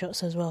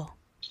screenshots as well.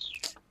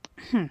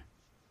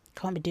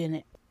 Can't be doing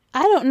it.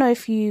 I don't know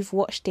if you've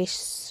watched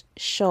this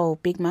show,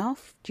 Big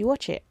Mouth. Do you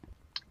watch it?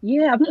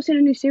 Yeah, I've not seen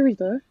a new series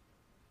though.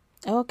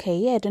 Okay,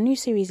 yeah, the new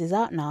series is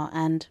out now,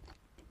 and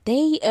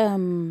they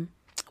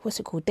what's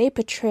it called? They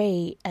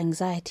portray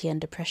anxiety and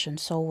depression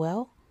so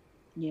well.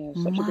 Yeah,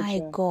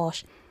 my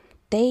gosh,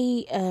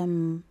 they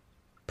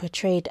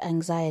portrayed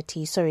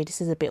anxiety. Sorry,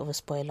 this is a bit of a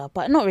spoiler,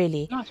 but not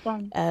really. No, it's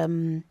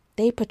fine.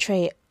 They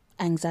portray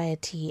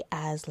anxiety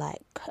as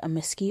like a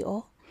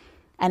mosquito,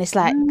 and it's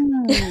like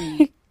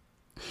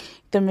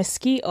the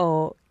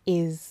mosquito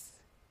is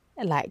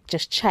like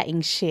just chatting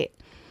shit,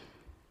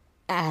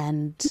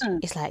 and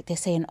it's like they're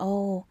saying,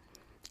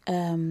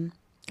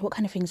 what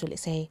kind of things will it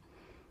say?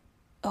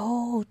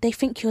 oh, they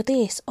think you're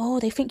this. Oh,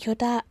 they think you're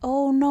that.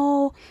 Oh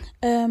no,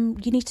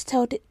 you need to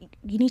tell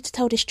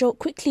this joke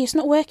quickly. It's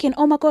not working.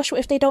 Oh my gosh, what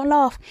if they don't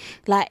laugh?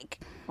 Like,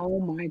 Oh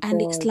my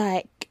and it's God.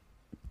 like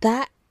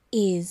that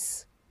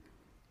is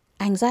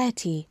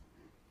anxiety.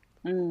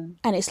 And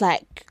it's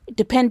like,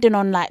 depending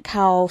on like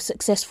how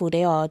successful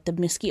they are, the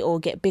mosquito will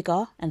get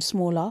bigger and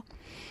smaller.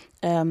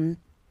 Wow.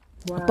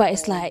 But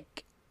it's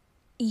like,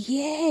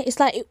 yeah, it's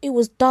like it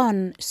was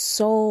done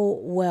so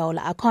well.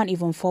 Like I can't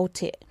even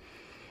fault it.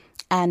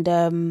 And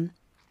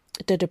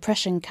the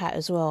depression cat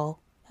as well.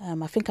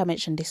 I think I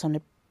mentioned this on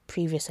the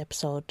previous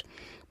episode,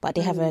 but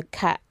they have a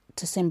cat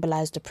to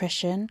symbolize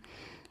depression,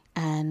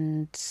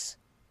 and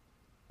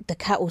the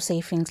cat will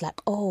say things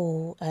like,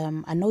 "Oh,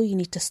 I know you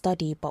need to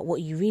study, but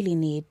what you really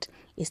need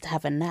is to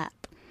have a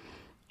nap."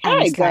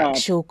 And Hey, it's like God.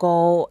 she'll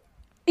go,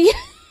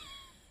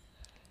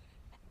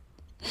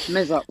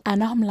 Mess up.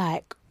 and I'm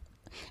like,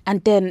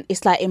 and then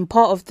it's like in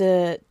part of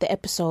the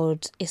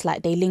episode, it's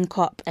like they link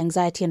up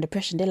anxiety and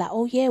depression. They're like,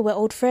 "Oh yeah, we're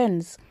old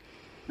friends.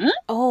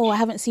 Oh, I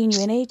haven't seen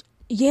you in age."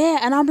 Yeah,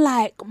 and I'm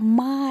like,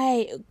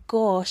 my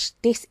gosh,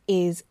 this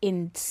is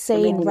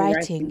insane Phenomenal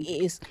writing.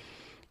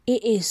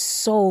 It is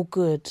so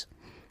good.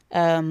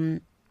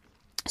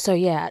 So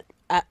yeah,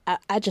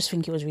 I just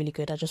think it was really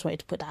good. I just wanted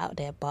to put that out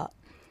there, but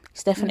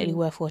it's definitely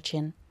worth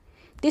watching.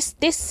 This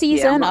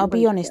season, I'll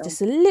be honest,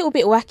 it's a little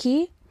bit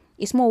wacky.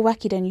 It's more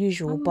wacky than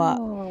usual, but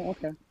Oh,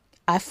 okay.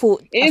 I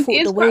thought It's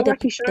the way quite a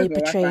wacky show, they though, I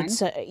portrayed, find.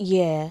 so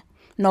yeah,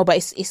 no, but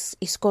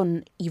it's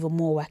gone even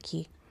more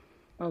wacky.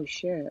 Oh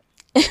shit!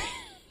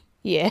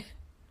 Yeah,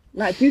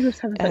 Like dude was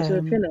having sex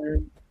with a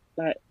pillow.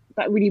 Like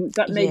that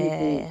made me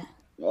think. yeah.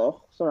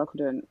 Oh, sorry, I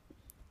couldn't.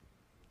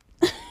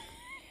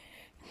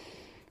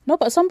 No,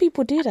 but some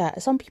people do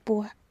that. Some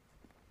people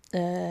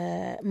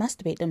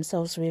masturbate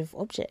themselves with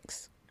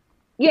objects.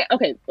 Yeah,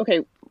 okay.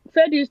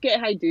 Fair dues get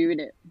how you doing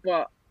it,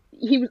 but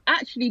he was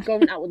actually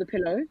going out with a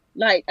pillow.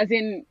 Like, as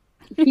in,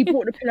 he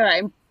brought the pillow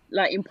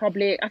out in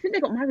public. I think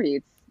they got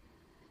married.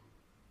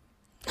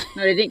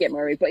 No, they didn't get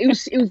married, but it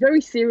was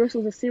very serious. It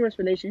was a serious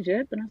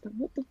relationship, and I was like,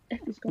 what the f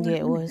is going Yeah, on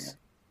it was.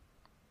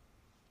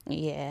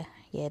 Yeah.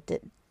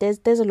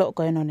 There's a lot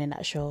going on in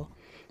that show,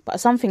 but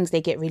some things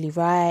they get really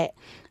right.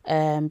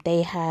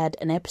 They had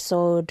an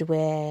episode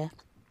where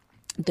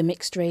the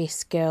mixed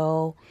race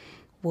girl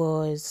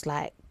was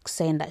like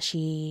saying that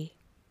she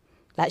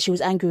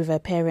was angry with her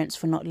parents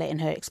for not letting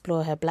her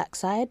explore her black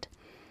side.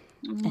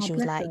 And she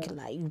was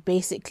like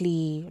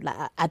basically,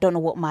 like, I don't know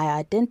what my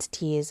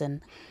identity is.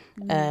 And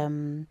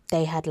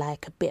they had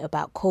like a bit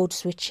about code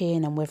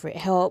switching and whether it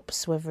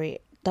helps, whether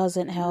it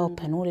doesn't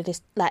help, and all of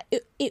this. Like,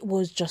 it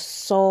was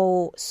just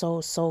so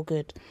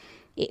good.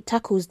 It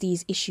tackles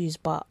these issues,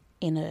 but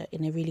in a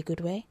really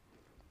good way.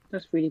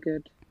 That's really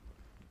good.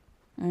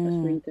 That's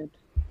really good.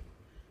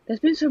 There's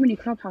been so many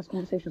Clubhouse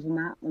conversations on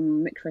that,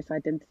 on mixed race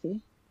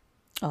identity.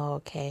 Oh,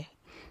 okay.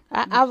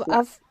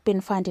 I've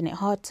been finding it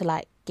hard to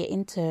like get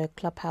into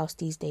Clubhouse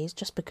these days,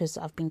 just because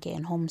I've been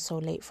getting home so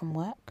late from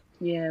work.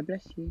 Yeah,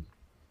 bless you.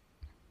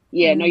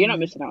 Yeah, no, you're not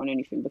missing out on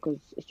anything, because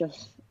it's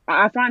just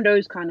I find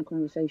those kind of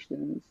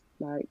conversations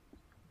like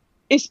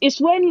it's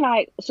when,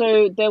 like,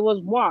 so there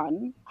was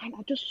one, and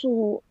I just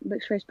saw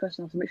mixed race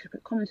person after mixed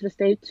race coming to the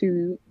stage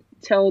to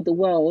tell the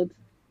world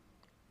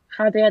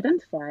how they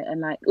identify,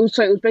 and like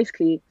also it was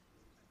basically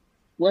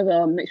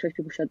whether mixed race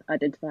people should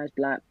identify as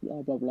black,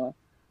 blah blah blah.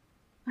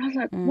 And I was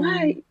like,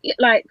 why?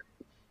 Like,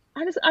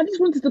 I just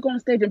wanted to go on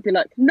stage and be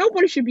like,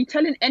 nobody should be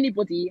telling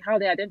anybody how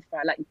they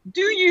identify. Like,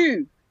 do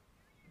you?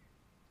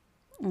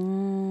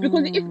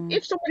 Because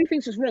if somebody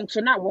thinks it's wrong,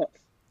 so now what?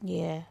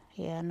 Yeah,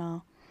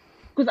 no.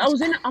 Because I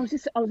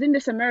was in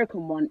this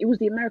American one. It was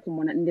the American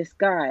one, and this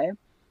guy,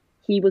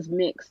 he was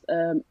mixed,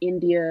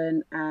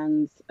 Indian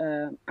and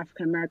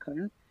African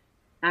American,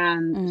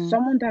 and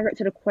someone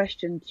directed a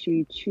question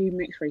to two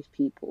mixed race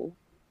people,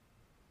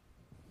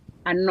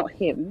 and not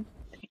him,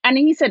 and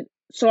he said,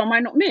 "So am I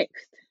not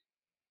mixed?"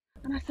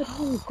 And I said,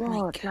 "Oh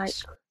God!" Like,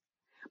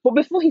 but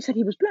before he said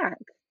he was black.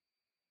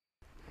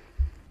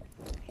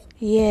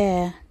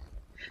 Yeah.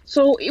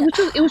 So it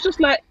was just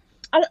like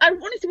I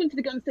honestly wanted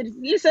to get on stage.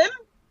 Listen,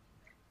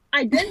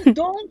 I then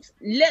don't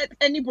let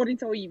anybody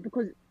tell you,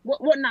 because what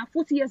now?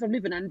 40 years of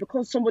living, and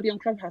because somebody on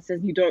Clubhouse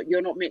says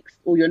you're not mixed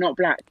or you're not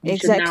black, you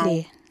should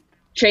now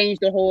change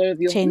the whole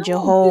of your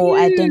whole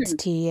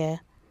identity. Yeah,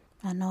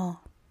 I know.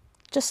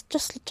 Just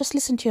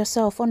listen to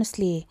yourself.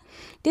 Honestly,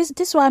 this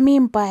is what I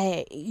mean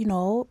by,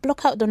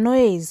 block out the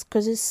noise,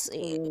 because it's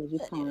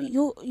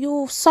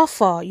you'll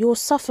suffer. You'll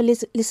suffer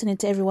listening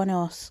to everyone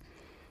else.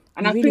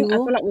 And I feel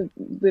like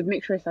with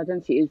mixed race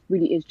identity, it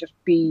really is just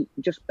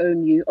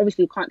own you.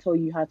 Obviously, you can't tell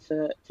you how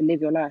to live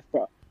your life,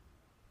 but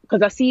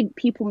because I see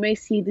people may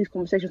see these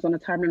conversations on the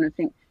timeline and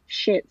think,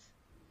 shit,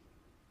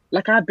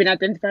 like I've been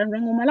identifying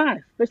wrong all my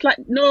life. But it's like,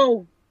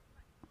 no,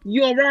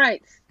 you're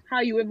right.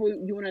 How you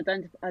want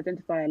to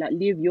identify, like,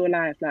 live your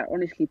life. Like,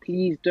 honestly,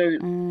 please don't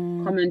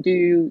come and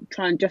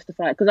try and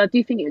justify it, because I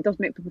do think it does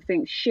make people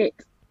think, shit,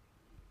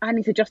 I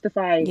need to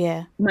justify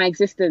my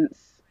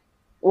existence,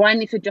 or I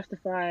need to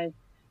justify.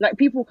 Like,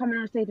 people coming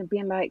on stage and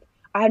being like,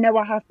 I know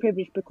I have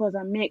privilege because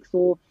I'm mixed,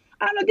 or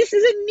I don't know, this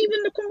isn't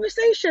even the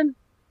conversation.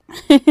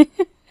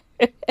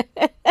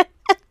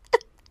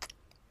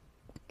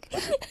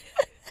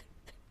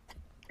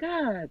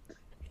 God.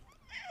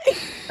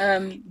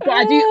 But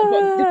I do.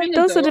 But the thing is,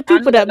 Those are though, the I'm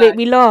people not that gonna make lie.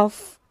 me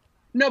laugh.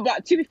 No,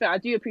 but to be fair, I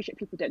do appreciate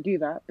people that do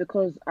that,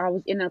 because I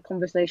was in a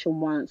conversation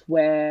once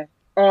where,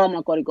 oh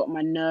my God, it got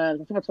my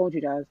nerves. I think I told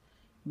you guys,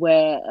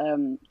 where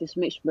this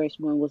mixed race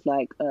woman was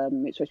like,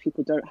 mixed race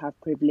people don't have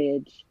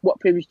privilege. What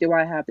privilege do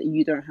I have that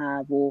you don't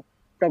have? Or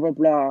blah blah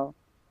blah.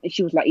 And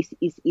she was like,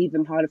 it's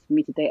even harder for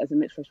me to date as a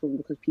mixed race woman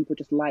because people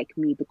just like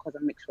me because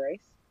I'm mixed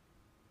race,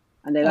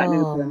 and they like me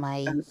Oh because my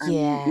I'm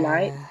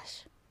light.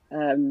 gosh.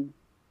 Um,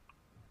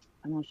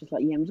 and I was just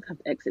like, yeah, I'm just gonna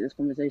have to exit this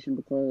conversation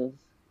because,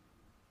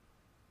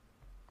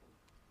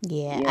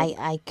 Yeah, yeah.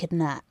 I could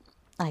not.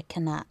 I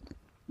cannot.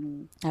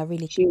 Mm. I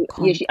really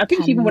I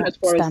think she even went cannot as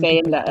far as stand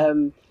saying people like that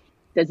that.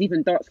 there's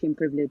even dark skin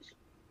privilege.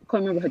 I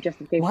can't remember her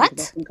justification because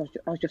What? I think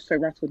I was just so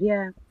rattled.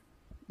 Yeah,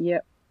 yeah.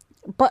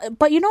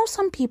 But you know,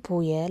 some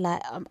people, yeah,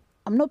 like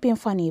I'm not being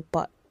funny,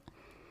 but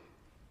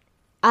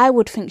I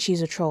would think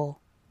she's a troll,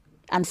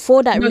 and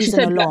for that No, she reason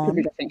said black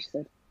privilege. alone, I think she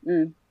said.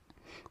 Mm.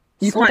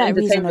 You for can't that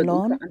entertain reason her. You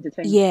alone, can't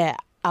entertain. yeah,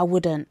 I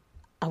wouldn't,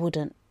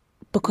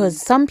 because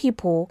Mm. some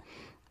people,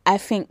 I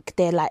think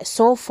they're like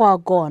so far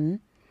gone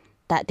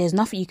that there's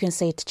nothing you can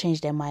say to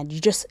change their mind. You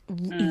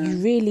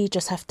Mm. really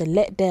just have to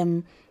let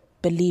them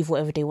believe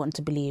whatever they want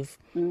to believe,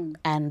 Mm.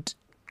 and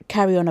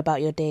carry on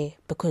about your day,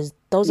 because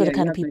those are the Yeah, you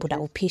kind of have no people that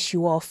will choice. piss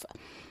you off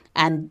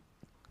and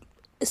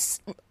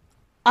Mm.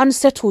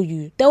 unsettle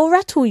you. They'll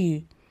rattle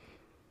you,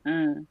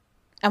 Mm.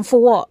 and for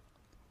what?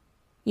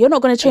 You're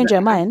not going to change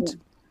your Exactly.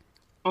 mind.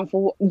 And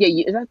for what?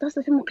 Yeah, that's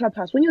the thing with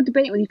Clubhouse. When you're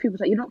debating with these people,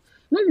 it's like you're not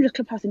even just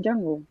Clubhouse in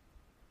general.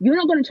 You're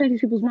not going to change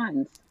these people's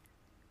minds.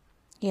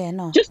 Yeah,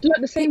 no. Just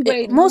like the same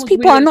way, no Most one's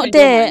people really are going to not change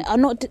your there. mind. Are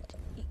not.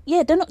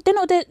 Yeah, they're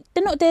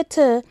not there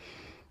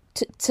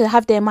to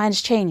have their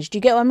minds changed. Do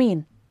you get what I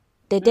mean?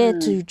 They're there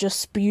Mm. to just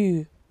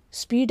spew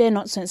their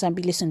nonsense and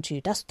be listened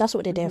to. That's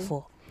what they're there Mm-hmm.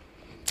 for.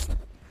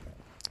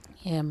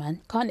 Yeah,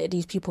 man. Can't let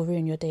these people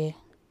ruin your day.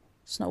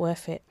 It's not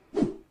worth it.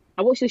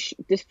 I watched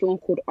this film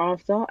called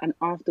After, and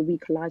After We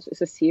Collide.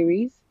 It's a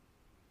series,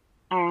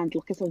 and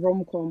like it's a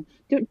rom com.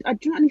 Do you know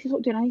what I need to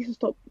stop doing? I need to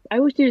stop. I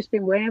always do this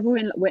thing whenever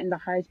we're in the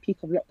highest peak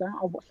of lockdown.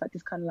 I watch like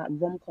this kind of like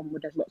rom com where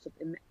there's lots of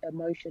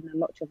emotion and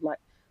lots of like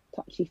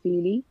touchy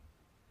feely.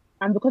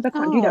 And because I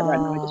can't do that right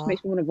now, it just Oh,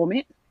 makes me want to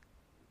vomit.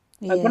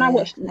 Like yeah, I when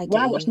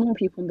get I watched you. Normal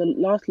People in the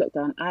last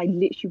lockdown, I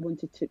literally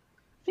wanted to.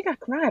 I think I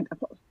cried.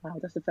 Wow,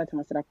 that's the third time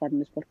I said I cried in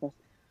this podcast.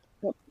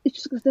 But it's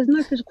just because there's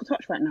no physical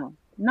touch right now,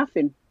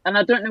 nothing, and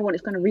I don't know when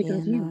it's going to Yeah,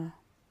 reconsume.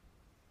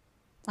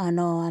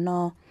 no. I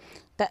know.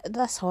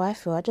 That's how I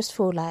feel. I just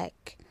feel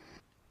like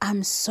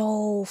I'm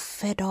so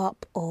fed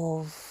up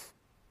of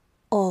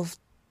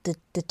the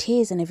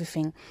tears and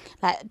everything.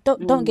 Like,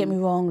 don't get me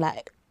Mm, wrong,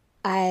 like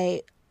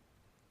I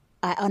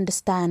I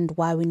understand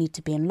why we need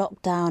to be in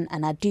lockdown,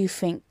 and I do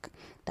think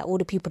that all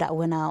the people that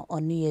went out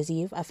on New Year's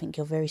Eve, I think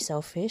you're very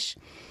selfish.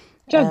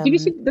 Just, did you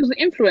see there was an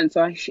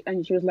influencer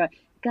and she was like,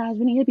 guys,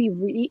 we need to be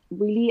really,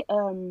 really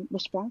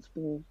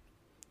responsible.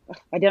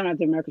 I don't know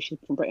the American, she's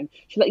from Britain.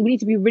 She's like, we need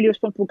to be really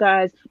responsible,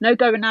 guys. No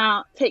going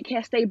out. Take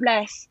care. Stay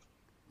blessed.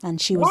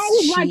 And Why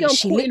was my girl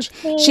caught in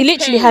she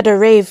literally had 4K? a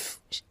rave.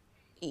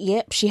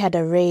 Yep, she had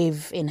a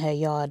rave in her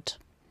yard.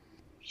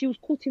 She was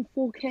caught in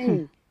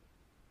 4K.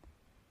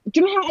 Do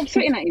you know how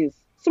upsetting that is?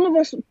 Some of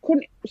us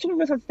couldn't. Some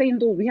of us had to stay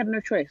indoors. We had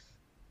no choice.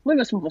 Not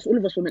even some of us. All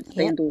of us were meant to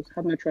stay Yep. indoors.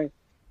 Had no choice.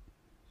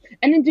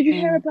 And then, did you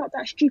hear about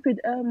that stupid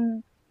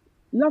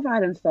Love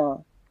Island star?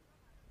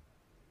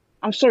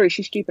 I'm sorry,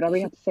 she's stupid. I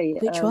really have to say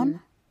it. Which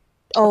one?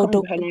 I Oh, can't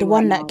remember her the name right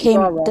one that now. came,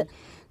 Zara.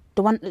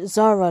 the one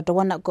Zara, the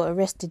one that got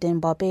arrested in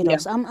Yeah.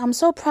 Barbados. I'm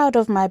so proud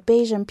of my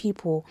Bayesian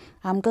people.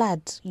 I'm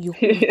glad you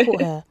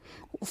caught her.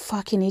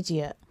 Fucking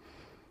idiot.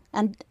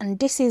 And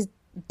this is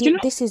Do you know?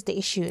 this is the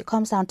issue. It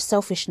comes down to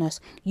selfishness.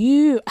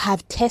 You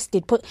have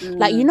tested,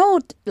 like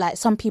Mm, like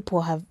some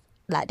people have,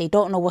 like, they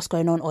don't know what's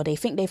going on, or they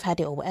think they've had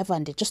it or whatever,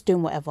 and they're just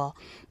doing whatever.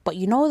 But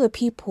the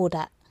people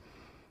that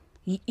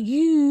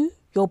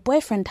your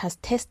boyfriend has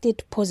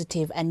tested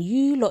positive, and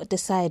you lot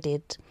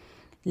decided,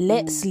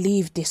 let's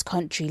leave this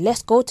country.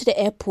 Let's go to the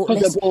airport.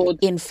 because Let's we're bored.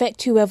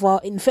 infect whoever,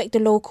 infect the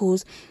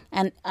locals.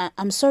 And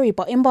I'm sorry,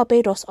 but in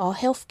Barbados, our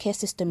healthcare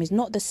system is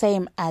not the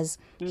same as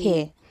Mm,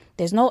 here.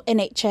 There's no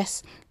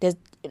NHS. There's,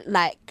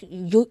 like,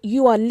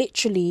 you are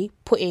literally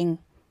putting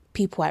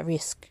people at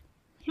risk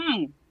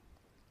hmm.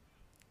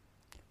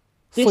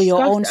 for your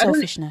Disgust. own I don't.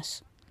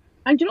 selfishness.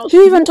 And you know Who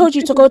even what's told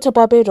you to stupid? go to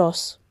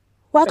Barbados?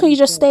 Why can't Oh you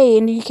just God, stay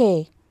in the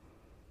UK?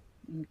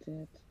 I'm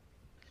dead.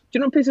 Do you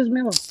know what pisses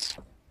me off?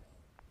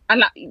 And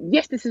like,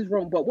 yes, this is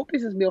wrong, but what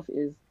pisses me off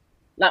is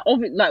like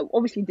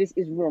obviously this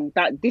is wrong.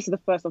 That this is the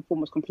first and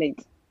foremost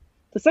complaint.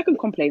 The second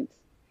complaint,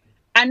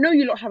 I know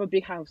you lot have a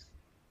big house,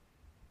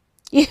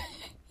 Yeah,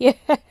 yeah.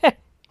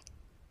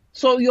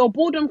 so your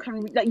boredom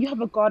can like you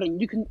have a garden.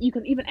 You can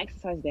even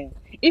exercise there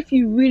if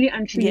you really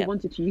and truly Yeah.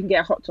 wanted to. You can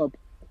get a hot tub.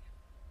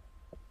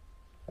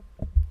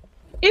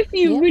 If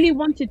you Yep. really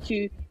wanted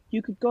to,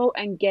 you could go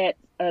and get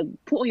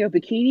put on your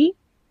bikini,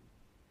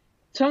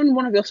 turn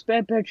one of your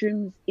spare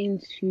bedrooms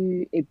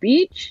into a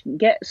beach,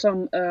 get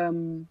some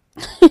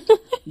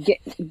get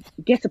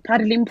get a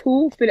paddling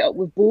pool, fill it up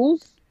with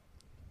balls.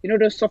 You know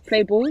those soft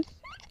play balls.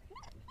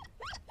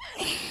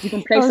 You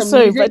can play I'm some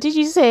sorry, but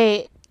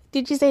music.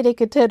 did you say they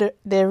could turn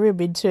their room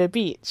into a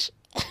beach?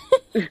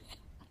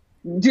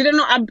 Do they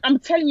not? I'm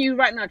telling you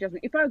right now,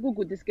 Jasmine. If I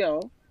Google this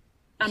girl,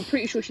 I'm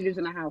pretty sure she lives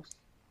in a house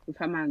with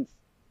her mans,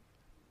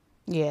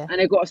 Yeah. and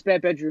they got a spare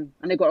bedroom,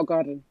 and they got a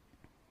garden.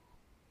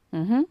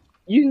 Mhm.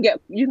 You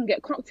can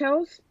get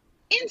cocktails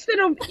instead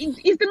of is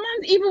the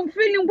man even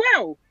feeling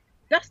well?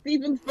 That's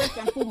even first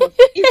and foremost.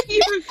 Is he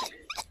even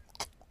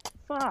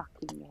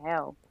fucking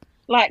hell?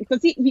 Like,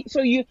 does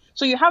so you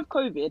have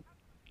COVID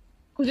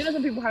because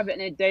some people have it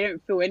and they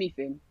don't feel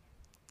anything.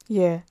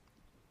 Yeah.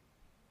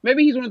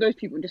 Maybe he's one of those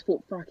people and just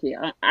thought, fuck it,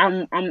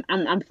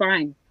 I'm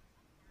fine.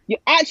 You're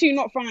actually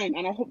not fine,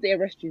 and I hope they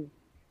arrest you.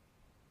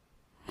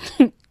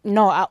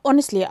 No,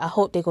 honestly, I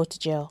hope they go to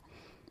jail.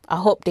 I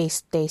hope they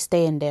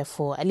stay in there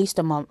for at least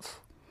a month,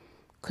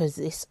 because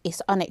it's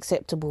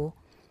unacceptable.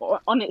 Or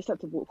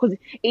unacceptable because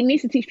it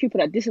needs to teach people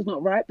that this is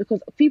not right because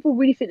people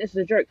really think this is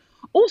a joke.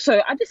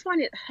 Also, I just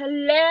find it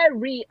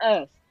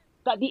hilarious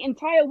that the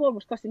entire world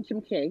was cussing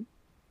Kim K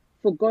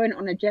for going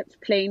on a jet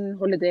plane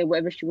holiday,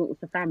 whatever she went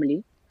with her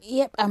family,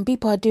 Yep, and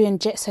people are doing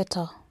jet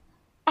setter.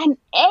 and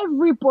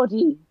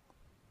everybody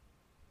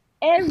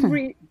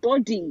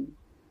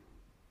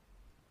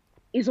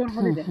is on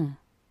holiday.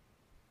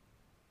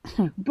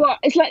 But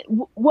it's like,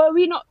 were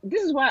we not?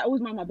 This is why I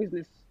always mind my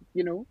business,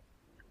 you know.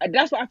 And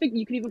that's what I think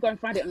you can even go and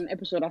find it on an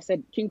episode. I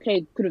said Kim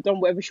K could have done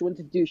whatever she wanted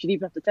to do. She didn't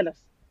even have to tell us.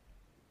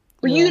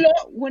 But you Yeah.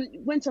 lot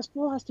went as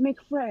far as to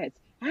make threats,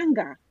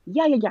 anger,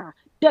 yeah,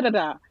 da da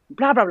da,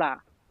 blah blah blah.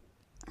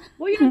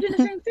 Well, you're not doing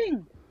the same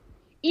thing.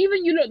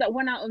 Even you lot that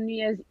went out on New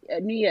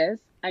Year's,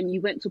 and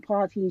you went to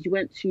parties, you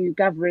went to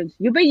gatherings.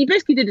 You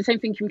basically did the same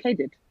thing Kim K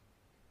did,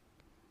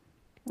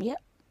 Yep.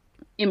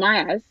 in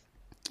my eyes.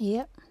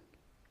 Yep.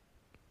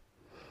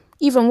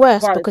 Even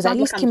worse, Wow, it because at sounds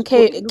like least I'm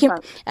supporting. Look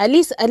out,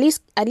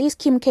 at least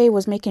Kim K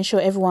was making sure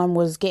everyone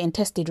was getting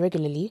tested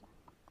regularly.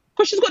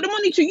 because she's got the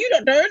money to. You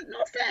lot don't. No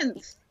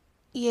offense.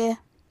 Yeah.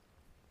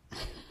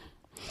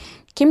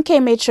 Kim K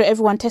made sure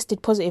everyone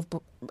tested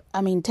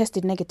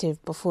tested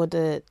negative before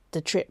the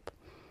trip.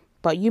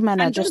 But you man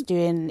are And just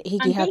doing higgy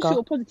those who hagger.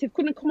 were positive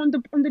couldn't come on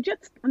the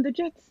jets.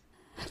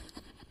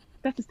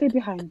 They have to stay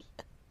behind.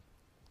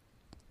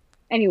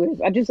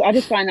 Anyways, I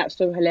just find that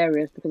so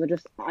hilarious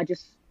because I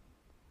just.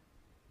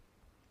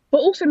 But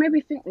also made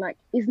me think like,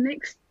 is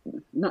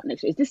not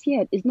next year, is this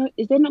year? Is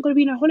there not going to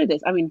be no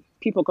holidays? I mean,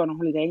 people are going on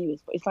holiday anyways,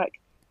 but it's like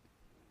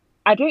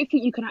I don't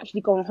think you can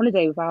actually go on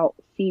holiday without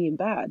feeling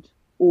bad,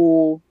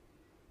 or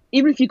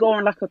even if you go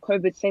on like a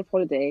COVID safe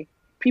holiday,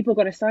 people are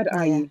going to side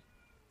eye Yeah. you.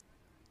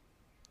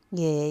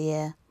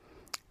 Yeah.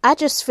 I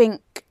just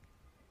think.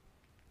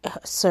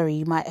 Sorry,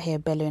 you might hear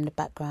Bella in the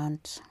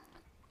background,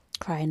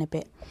 crying a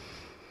bit.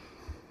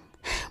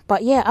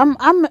 But yeah,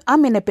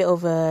 I'm in a bit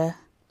of a,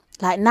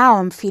 like, now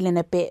I'm feeling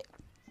a bit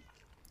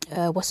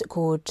what's it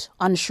called,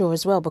 unsure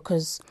as well,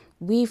 because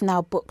we've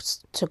now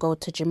booked to go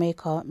to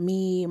Jamaica.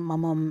 Me, my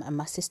mum and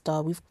my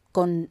sister, we've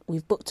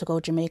booked to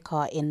go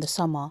Jamaica in the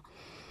summer.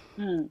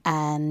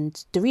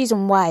 And the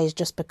reason why is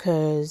just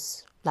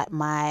because like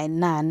my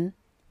nan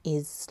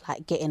is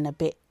like getting a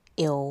bit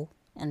ill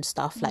and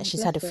stuff, like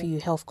she's had Bless a her. few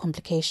health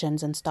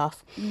complications and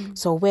stuff.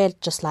 So we're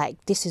just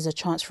like, this is a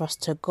chance for us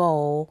to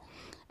go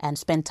and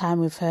spend time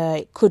with her.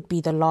 It could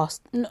be the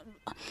last, no,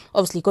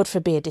 obviously God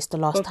forbid it's the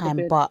last God time,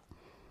 forbid. but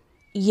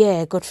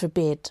yeah, God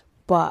forbid,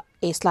 but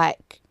it's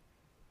like,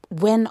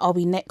 when are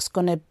we next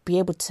gonna be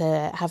able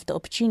to have the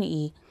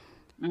opportunity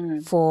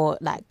for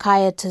like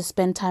Kaya to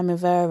spend time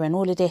with her and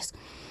all of this?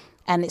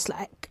 And it's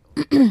like,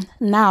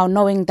 now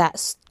knowing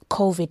that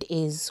COVID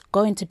is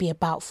going to be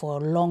about for a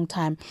long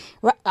time,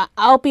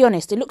 I'll be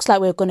honest, it looks like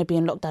we're going to be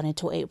in lockdown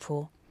until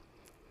April.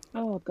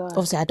 Oh God.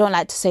 Obviously, I don't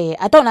like to say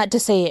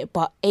it,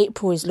 but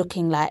April is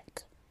looking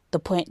like the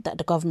point that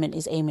the government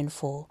is aiming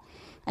for.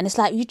 And it's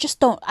like, I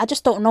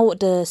just don't know what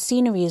the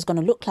scenery is going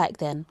to look like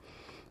then.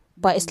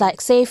 But it's like,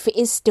 say if it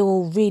is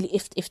still really,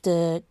 if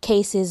the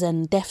cases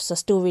and deaths are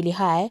still really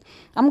high,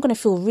 I'm going to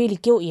feel really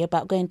guilty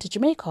about going to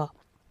Jamaica.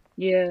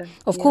 Yeah.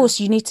 Of Yeah. course,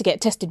 you need to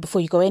get tested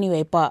before you go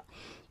anyway, but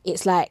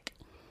it's like,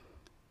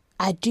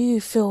 I do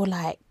feel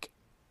like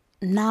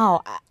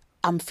now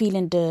I'm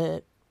feeling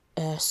the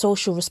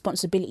social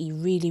responsibility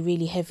really,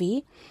 really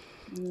heavy.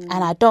 And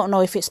I don't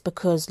know if it's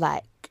because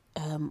like,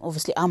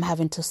 obviously I'm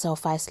having to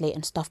self-isolate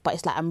and stuff, but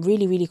it's like I'm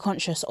really, really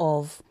conscious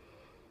of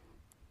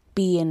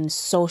being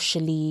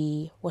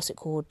socially, what's it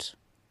called?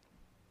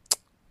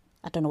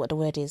 I don't know what the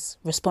word is.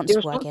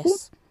 Responsible, I Irresponsible.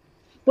 guess.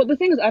 But the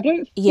thing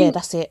is, Yeah,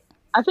 that's it.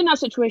 I think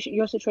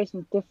your situation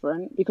is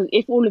different because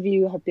if all of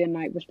you have been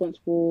like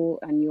responsible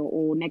and you're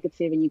all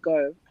negative and you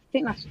go, I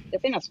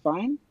think that's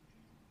fine.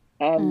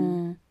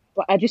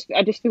 But I just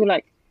feel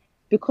like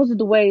because of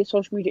the way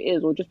social media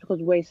is, or just because of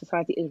the way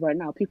society is right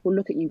now, people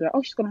look at you and go,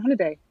 "Oh, she's gone on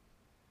holiday."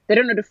 They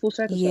don't know the full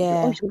circumstances.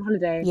 Yeah. Oh, she's on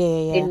holiday.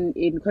 Yeah. In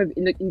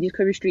these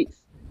Kobe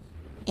streets.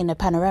 In a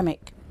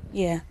panoramic.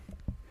 Yeah.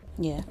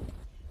 Yeah.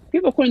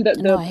 People are calling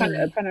No, I hear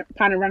you.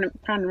 panoramic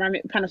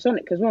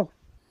Panasonic as well.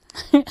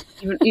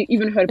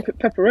 even heard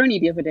pepperoni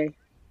the other day.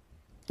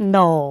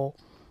 No.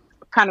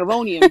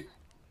 Panoronium.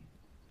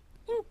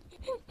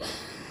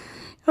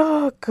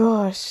 Oh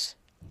gosh.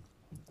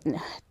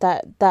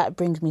 That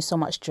brings me so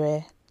much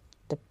joy.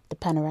 The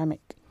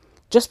panoramic.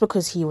 Just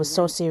because he was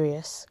so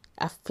serious.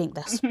 I think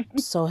that's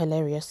so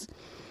hilarious.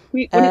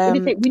 What did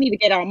he say? We need to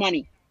get our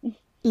money.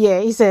 Yeah,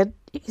 he said,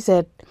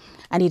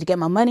 I need to get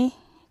my money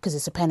because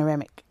it's a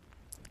panoramic.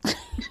 Do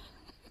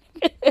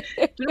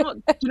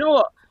you know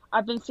what?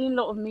 I've been seeing a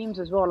lot of memes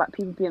as well, like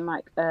people being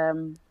like,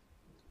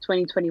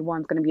 2021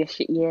 is going to be a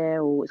shit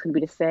year, or it's going to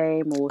be the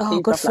same, or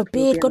oh, God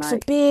forbid, God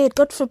forbid.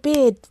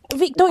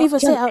 Vic, don't even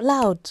say it out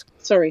loud.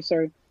 Sorry.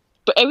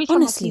 But every time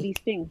Honestly. I see these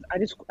things, I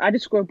just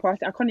scroll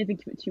past it. I can't even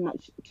give it too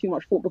much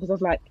thought, because I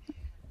was like,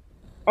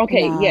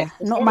 okay, yes,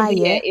 not my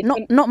year,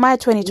 not my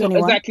 2021.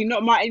 Exactly,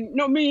 not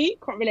me.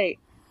 Can't relate.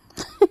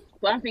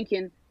 But I'm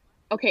thinking,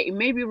 okay, it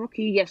may be a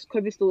rookie. Yes,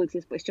 COVID still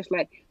exists, but it's just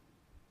like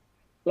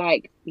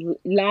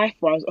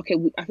life-wise. Okay,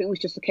 I think it was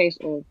just a case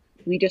of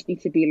we just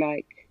need to be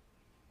like,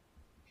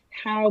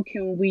 how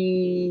can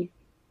we?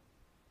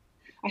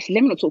 Actually,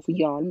 let me not talk for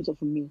y'all. Let me talk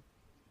for me.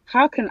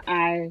 How can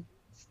I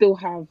still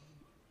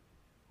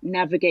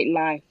navigate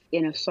life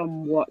in a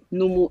somewhat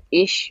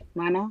normal-ish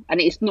manner? And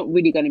it's not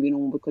really going to be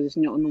normal because it's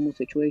not a normal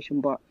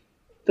situation. But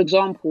for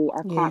example,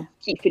 I can't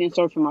keep feeling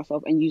sorry for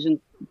myself and using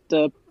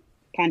the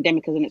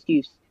pandemic as an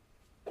excuse.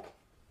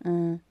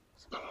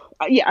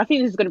 Yeah, I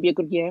think this is going to be a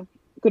good year.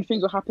 Good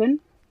things will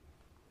happen.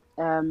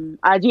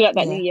 I do like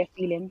that New Year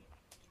feeling.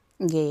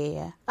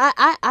 Yeah.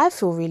 I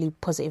feel really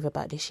positive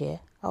about this year.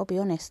 I'll be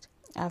honest.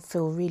 I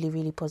feel really,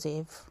 really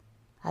positive.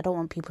 I don't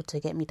want people to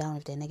get me down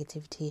with their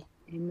negativity.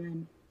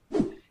 Amen.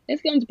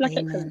 Let's get into Black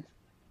Excellence.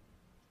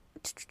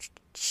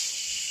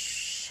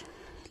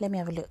 Let me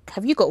have a look.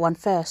 Have you got one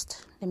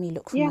first? Let me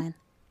look for mine.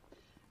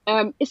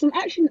 It's an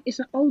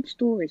old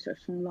story. So it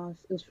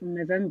was from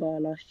November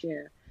last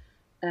year.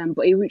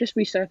 But it just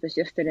resurfaced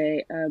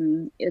yesterday. A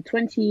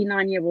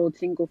 29-year-old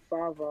single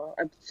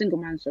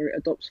man,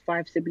 adopts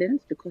 5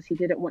 siblings because he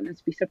didn't want them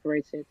to be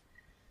separated.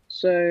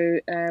 So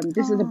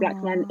this is a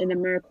black man in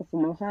America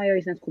from Ohio.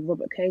 His name's called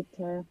Robert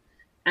Cater,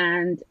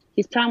 and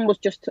his plan was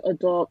just to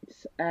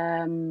adopt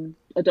 2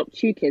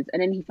 kids.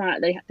 And then he found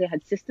out they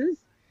had sisters.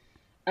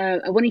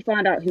 And when he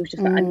found out, he was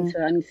just like,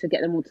 I need to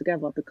get them all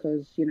together,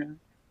 because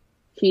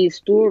his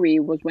story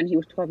was when he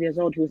was 12 years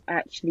old, he was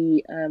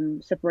actually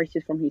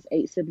separated from his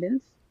 8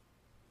 siblings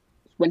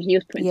when he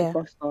was put into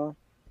foster.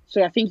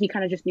 So I think he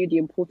kind of just knew the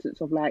importance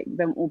of like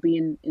them all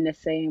being in the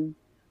same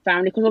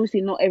family, because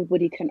obviously not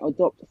everybody can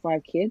adopt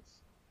 5 kids,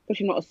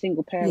 especially not a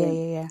single parent.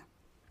 Yeah.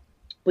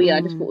 But yeah,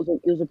 I just thought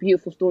it was a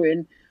beautiful story.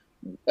 And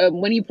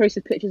when he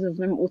posted pictures of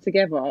them all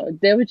together,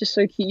 they were just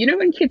so cute. You know,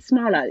 when kids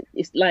smile, like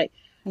it's like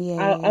I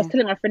was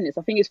telling my friend this.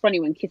 I think it's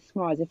funny when kids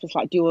smile as if it's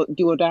like do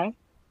or die.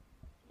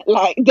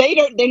 Like they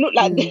look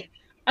like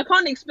I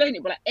can't explain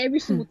it, but like every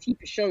single teeth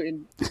is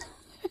showing.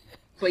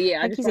 But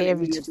yeah, I just say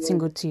every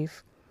single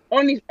tooth.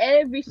 Only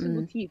every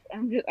single teeth,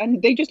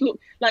 and they just look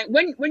like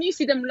when you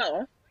see them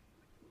laugh,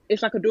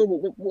 it's like adorable.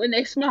 But when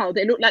they smile,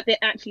 they look like they're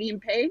actually in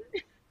pain,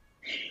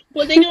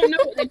 but they don't know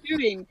what they're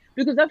doing,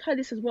 because I've had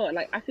this as well.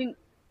 Like I think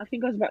I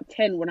was about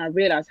 10 when I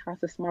realized how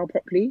to smile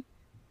properly,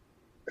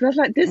 because I was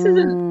like, this isn't.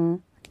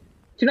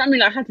 Do you know what I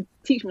mean? Like, I had to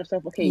teach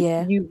myself.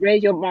 Okay, you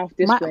raise your mouth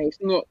this way.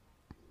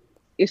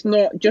 It's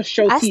not just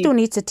show teeth. I still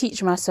need to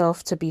teach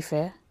myself, to be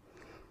fair,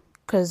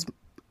 because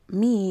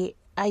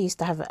I used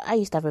to have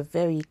a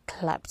very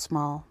clapped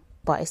smile,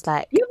 but it's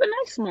like you have a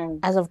nice smile.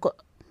 As I've got,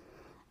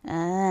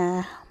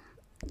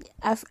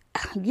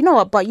 you know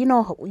what? But you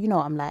know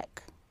what I'm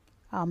like.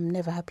 I'm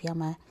never happy,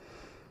 am I?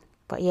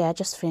 But yeah, I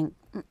just think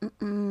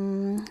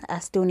I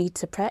still need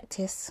to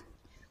practice.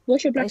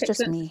 What's your Black Excellence?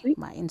 It's just me,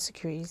 my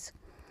insecurities.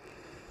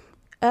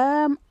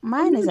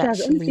 Mine is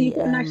actually. You've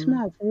got a nice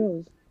smile for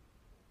real.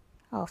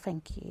 Oh,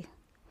 thank you.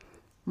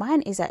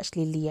 Mine is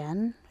actually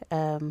Leanne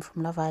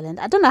from Love Island.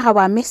 I don't know how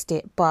I missed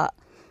it, but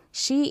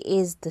she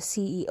is the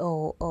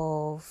CEO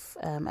of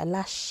a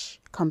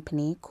lash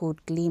company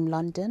called Gleam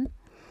London.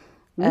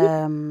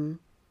 And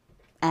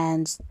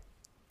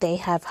they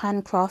have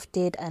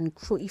handcrafted and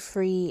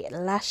cruelty-free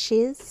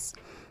lashes.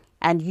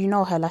 And you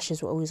know her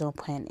lashes were always on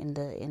point on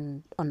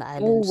the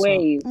island.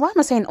 Always. So, why am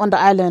I saying on the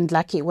island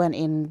like it went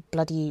in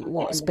bloody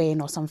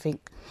Spain or something?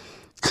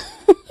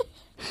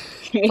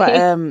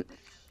 But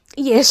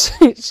yeah,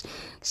 shout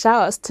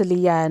outs to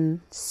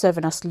Leanne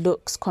serving us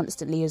looks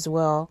constantly as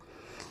well.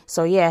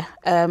 So yeah,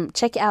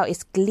 check it out.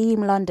 It's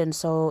Gleam London,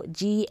 so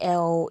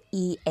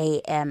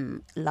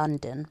GLEAM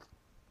London.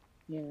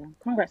 Yeah,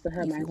 congrats to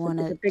her, man. If you want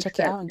to check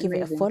it out and give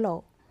it a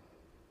follow.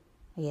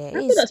 Yeah,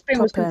 I thought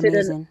Spain was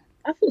considered.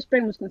 I thought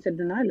Spain was considered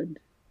an island.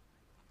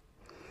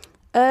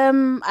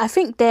 I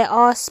think there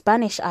are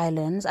Spanish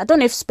islands. I don't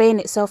know if Spain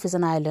itself is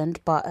an island,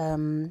 but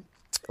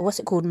what's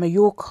it called,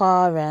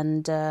 Mallorca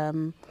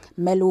and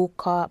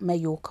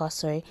Mallorca,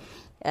 sorry,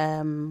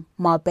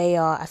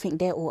 Marbella. I think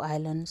they're all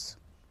islands.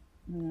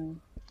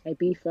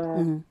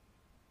 Ibiza.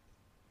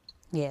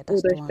 Yeah, All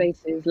that's the those one.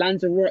 places.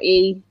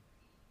 Lanzarote.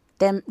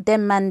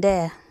 Them man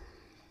there.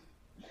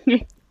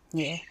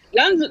 Yeah.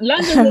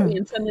 Lanzarote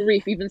and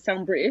Tenerife even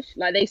sound British.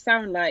 Like they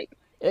sound like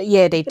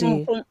Yeah, they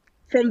do.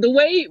 from the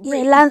way Yeah, British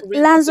people rinse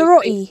those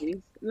Lanzarote. places.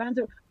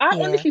 I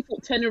honestly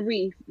thought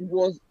Tenerife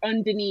was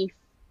underneath.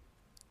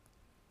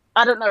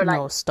 I don't know, like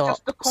No, stop.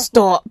 just the cost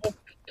Stop. of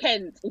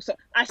Kent or so.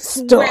 I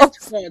Stop. swear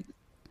to God.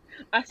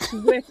 I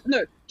swear. No,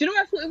 do you know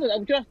what I thought it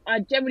was? I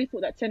generally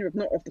thought that Tenerife,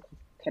 not off the coast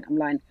of Kent. I'm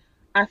lying.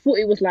 I thought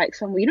it was like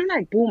somewhere, you know,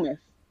 like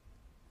Bournemouth.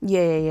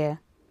 Yeah.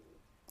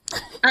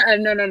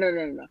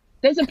 No.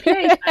 There's a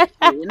place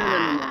actually.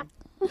 No.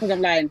 Because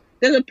I'm lying.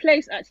 There's a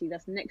place actually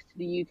that's next to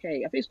the UK.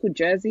 I think it's called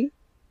Jersey.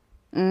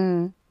 Do you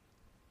know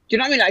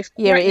what I mean? Like, it's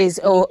Yeah, right it is.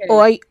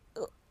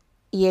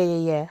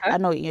 Yeah. Huh? I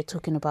know what you're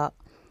talking about.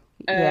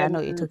 Yeah, I know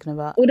what you're talking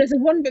about. Or there's a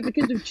one that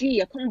begins with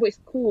G. I can't remember what it's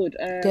called.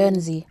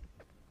 Guernsey.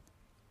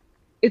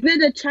 Isn't it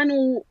the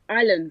Channel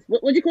Islands?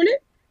 What do you call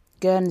it?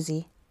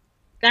 Guernsey.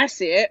 That's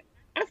it.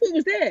 I thought it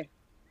was there.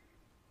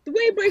 The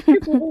way British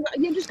people,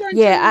 just going.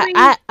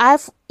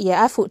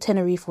 I thought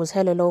Tenerife was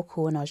hella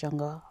local when I was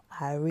younger.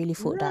 I really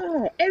thought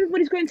that.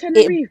 Everybody's going to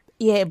Tenerife.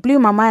 It blew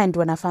my mind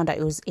when I found out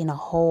it was in a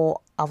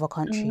whole other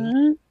country.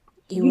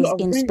 It was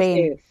in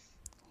Spain.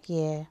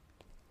 Yeah.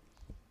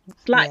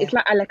 It's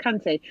like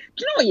Alicante. Do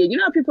you know what? You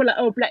know how people are like,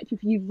 oh, black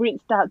people, you've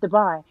rinsed out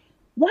Dubai.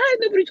 Why is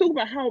nobody talking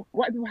about how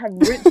white people have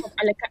rinsed out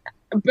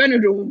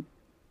Benidorm?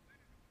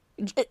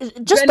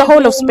 Just the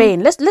whole of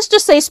Spain. Let's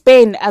just say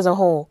Spain as a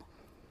whole.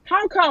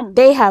 How come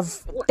they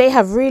have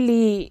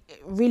really,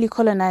 really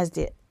colonized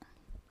it?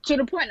 To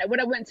the point that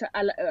when I went to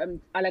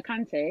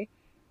Alicante,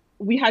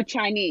 we had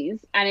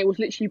Chinese and it was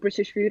literally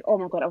British food. Oh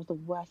my God, that was the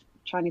worst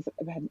Chinese I've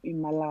ever had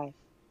in my life.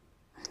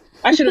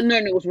 I should have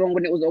known it was wrong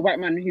when it was a white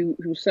man who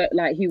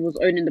was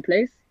owning the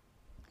place.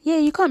 Yeah,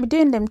 you can't be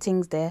doing them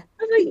things there.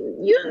 I was like,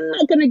 you're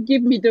not gonna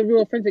give me the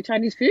real authentic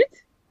Chinese food.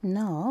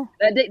 No.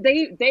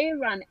 They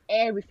ran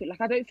everything.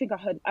 Like I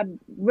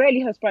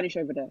rarely heard Spanish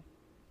over there.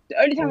 The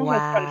only time I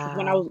heard Spanish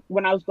was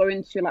when I was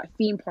going to like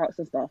theme parks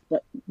and stuff,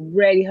 but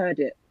rarely heard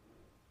it.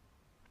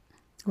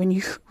 When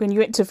you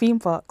went to theme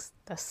parks,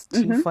 that's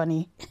too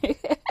funny.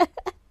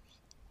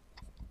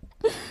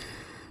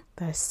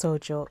 That's so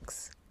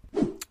jokes.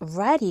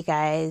 Righty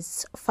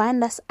guys,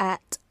 find us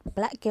at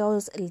Black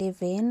Girls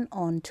Living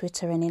on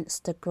Twitter and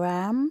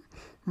Instagram.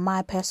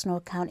 My personal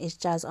account is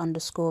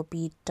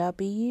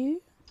jazz_BW.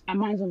 And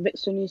mine's on Vic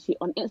Sanusi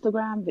on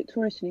Instagram,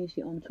 Victoria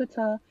Sanusi on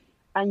Twitter.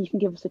 And you can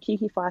give us a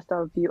cheeky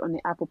 5-star review on the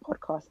Apple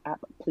Podcast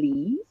app,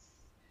 please.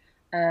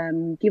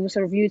 Give us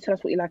a review, tell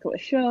us what you like about the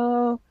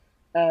show,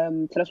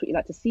 tell us what you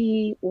like to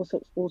see, all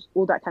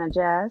that kind of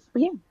jazz.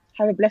 But yeah,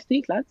 have a blessed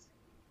week, lads.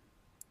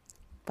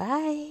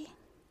 Bye.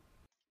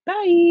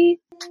 Bye.